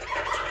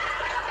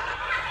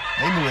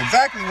 They knew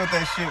exactly what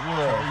that shit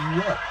was.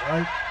 You up,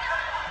 right?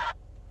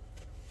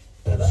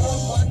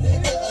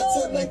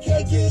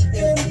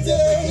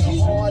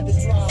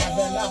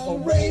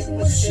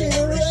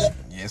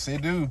 Yes,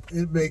 it do.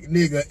 It make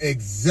nigga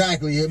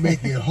exactly. It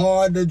make it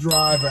hard to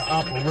drive and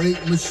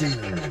operate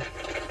machinery.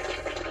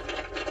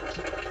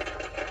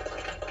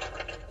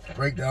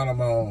 Break down on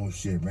my own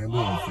shit, man. We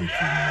don't 15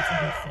 minutes of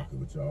this fucking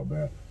with y'all,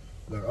 man.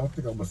 Look, I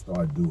think I'm gonna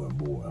start doing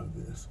more of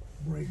this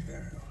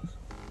breakdowns.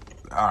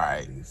 All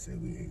right. They say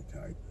we ain't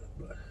tight,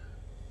 but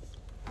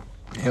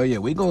hell yeah,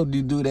 we gonna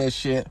do that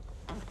shit.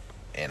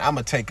 And I'm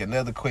gonna take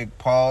another quick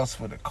pause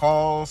for the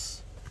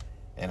calls,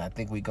 and I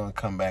think we gonna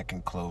come back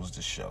and close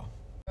the show.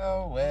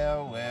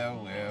 Well.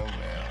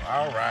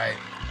 All right.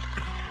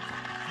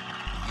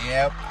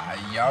 Yep,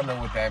 y'all know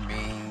what that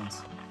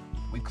means.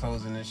 We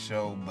closing the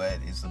show, but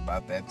it's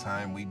about that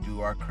time we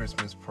do our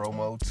Christmas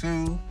promo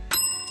too.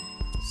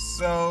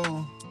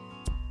 So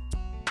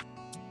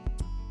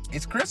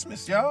it's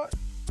Christmas, y'all.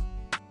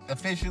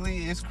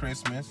 Officially, it's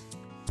Christmas.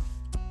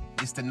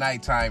 It's the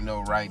nighttime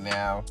though right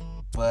now,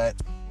 but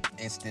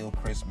it's still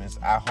Christmas.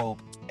 I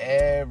hope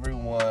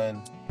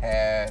everyone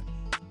had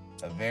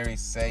a very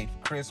safe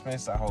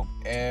Christmas. I hope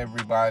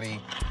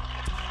everybody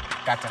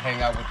got to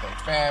hang out with their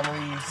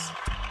families.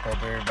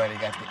 Hope everybody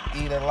got to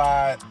eat a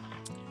lot.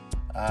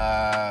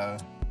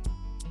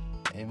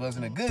 It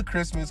wasn't a good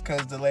Christmas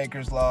because the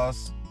Lakers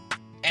lost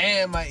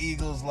and my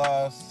Eagles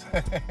lost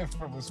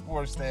from a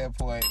sports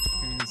standpoint.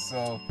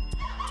 So,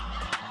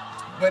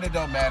 but it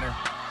don't matter.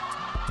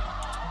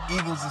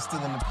 Eagles are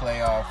still in the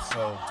playoffs,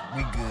 so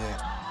we good.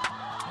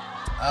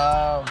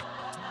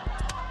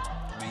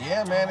 But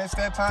yeah, man, it's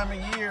that time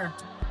of year.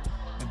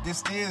 But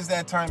this is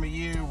that time of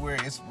year where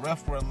it's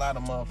rough for a lot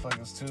of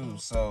motherfuckers too.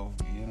 So,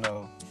 you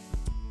know,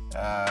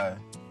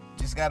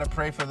 just gotta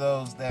pray for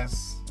those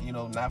that's, you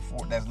know,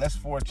 that's less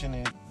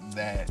fortunate,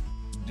 that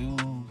do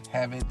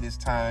have it this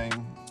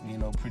time, you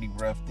know, pretty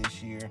rough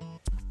this year.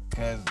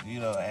 Cause, you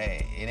know,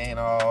 hey, it ain't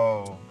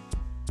all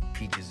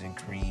peaches and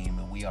cream,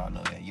 and we all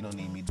know that. You don't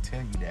need me to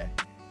tell you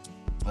that.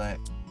 But,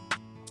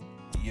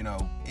 you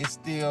know, it's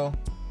still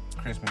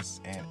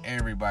Christmas, and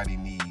everybody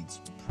needs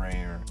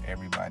prayer.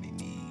 Everybody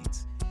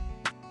needs,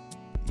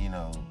 you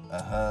know,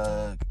 a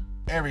hug.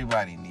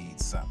 Everybody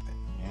needs something.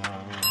 You know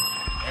what I mean?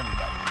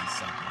 Everybody needs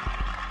something.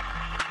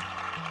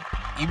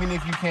 Even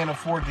if you can't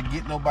afford to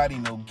get nobody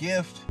no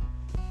gift,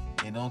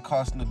 it don't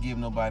cost to give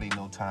nobody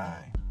no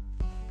time.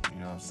 You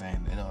know what I'm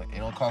saying? It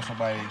don't cost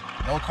nobody,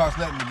 it don't cost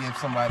nothing to give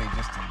somebody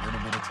just a little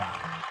bit of time.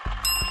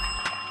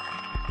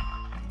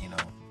 You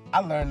know, I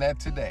learned that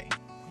today.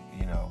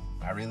 You know,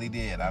 I really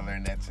did. I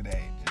learned that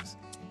today. Just,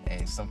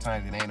 hey,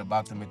 sometimes it ain't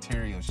about the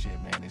material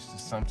shit, man. It's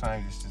just,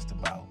 sometimes it's just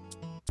about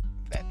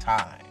that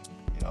time.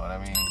 You know what I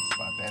mean? It's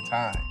about that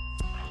time.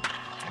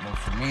 You know,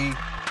 for me,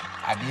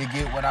 I did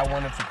get what I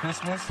wanted for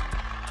Christmas,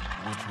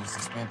 which was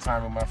to spend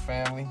time with my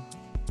family.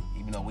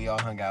 Even though we all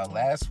hung out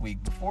last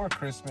week before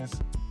Christmas,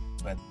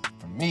 but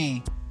for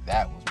me,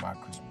 that was my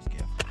Christmas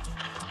gift.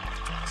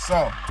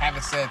 So,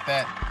 having said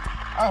that,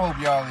 I hope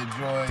y'all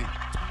enjoyed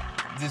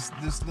this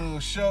little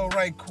show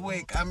right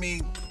quick. I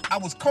mean, I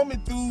was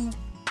combing through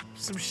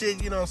some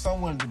shit, you know, so I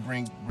wanted to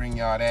bring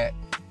y'all that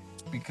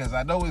because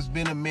I know it's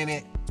been a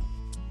minute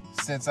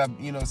since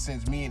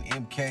since me and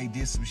MK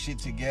did some shit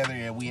together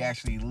and we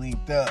actually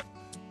linked up,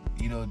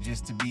 you know,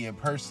 just to be in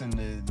person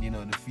to, you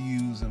know, to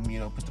fuse and, you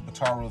know, put the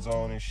Pataros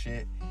on and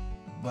shit.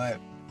 But,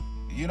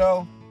 you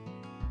know,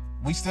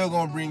 we still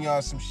gonna bring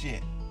y'all some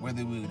shit,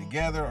 whether we were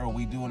together or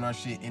we doing our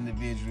shit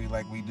individually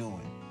like we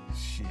doing.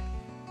 Shit.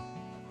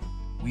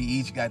 We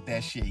each got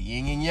that shit.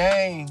 Yin and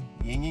yang.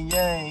 Yin and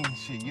yang.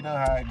 Shit, you know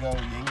how it goes.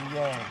 Yin and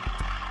yang.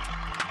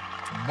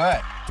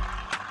 But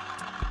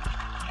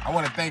I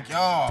want to thank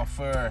y'all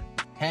for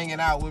hanging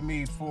out with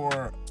me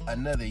for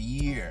another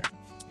year.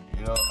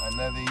 You know,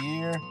 another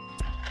year.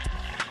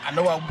 I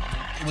know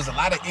it was a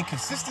lot of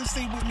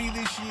inconsistency with me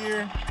this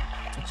year,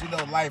 but you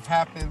know, life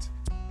happens.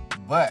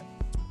 But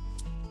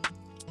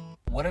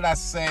what did I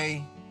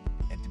say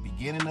at the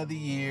beginning of the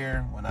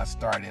year when I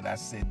started? I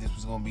said this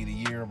was going to be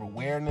the year of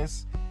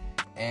awareness.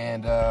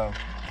 And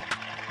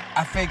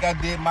I think I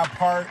did my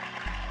part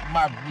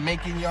by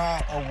making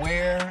y'all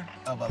aware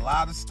of a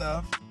lot of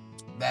stuff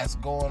that's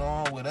going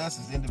on with us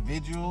as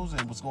individuals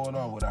and what's going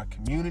on with our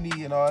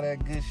community and all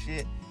that good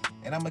shit.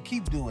 And I'm going to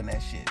keep doing that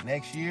shit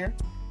next year.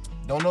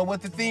 Don't know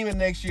what the theme of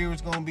next year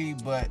is going to be,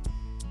 but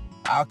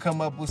I'll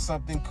come up with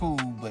something cool,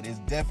 but it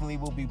definitely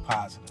will be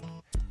positive.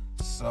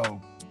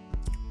 So,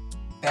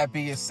 that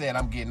being said,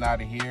 I'm getting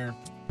out of here.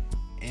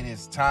 It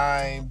is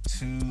time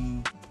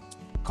to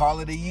call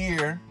it a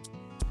year.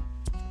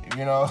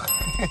 You know,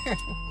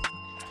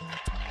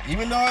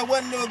 even though it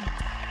wasn't a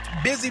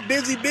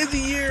busy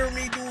year of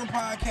me doing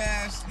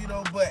podcasts, you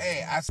know, but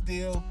hey, I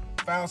still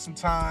found some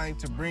time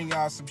to bring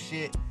y'all some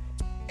shit.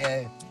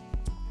 And,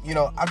 you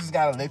know, I just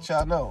gotta let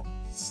y'all know.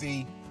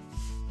 See,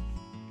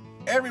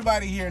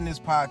 everybody here in this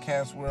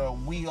podcast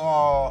world, we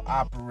all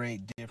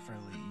operate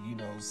differently. You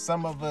know,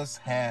 some of us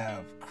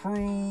have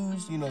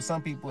crews, you know,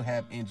 some people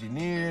have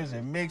engineers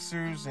and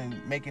mixers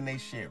and making their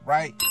shit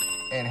right.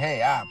 And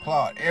hey, I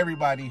applaud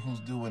everybody who's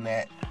doing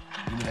that,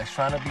 you know, that's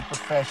trying to be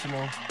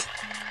professional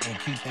and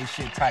keep their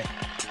shit tight.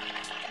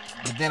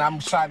 But then I'm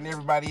shouting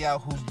everybody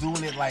out who's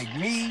doing it like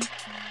me,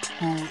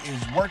 who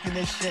is working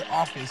this shit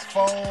off his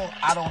phone.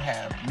 I don't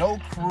have no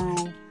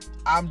crew.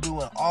 I'm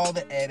doing all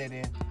the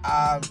editing.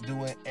 I'm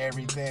doing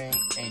everything.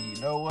 And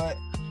you know what?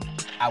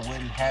 I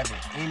wouldn't have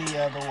it any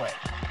other way.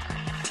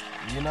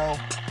 You know?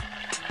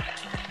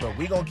 But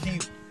we gonna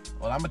keep,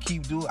 well, I'm gonna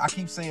keep doing, I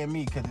keep saying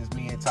me because it's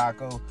me and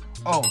Taco.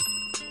 Oh,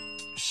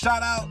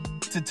 shout out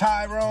to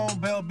Tyrone,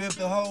 Bell Bip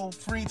the Hoe.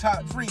 Free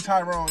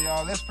Tyrone,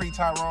 y'all. Let's free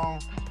Tyrone.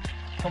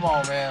 Come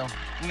on, man.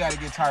 We gotta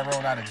get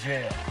Tyrone out of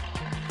jail.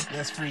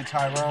 Let's free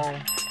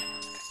Tyrone.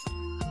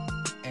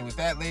 And with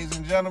that, ladies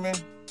and gentlemen,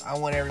 I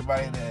want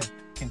everybody to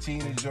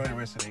continue to enjoy the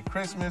rest of their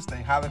Christmas,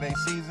 their holiday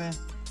season,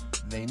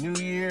 their New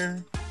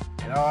Year,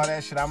 and all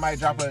that shit. I might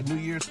drop a New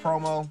Year's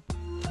promo.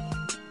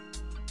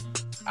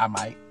 I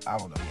might. I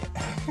don't know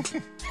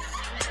yet.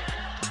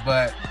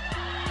 But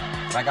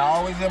like I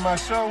always in my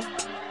show,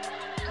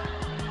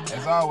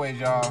 as always,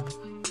 y'all,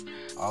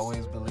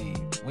 always believe.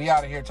 We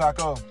out of here,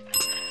 Taco.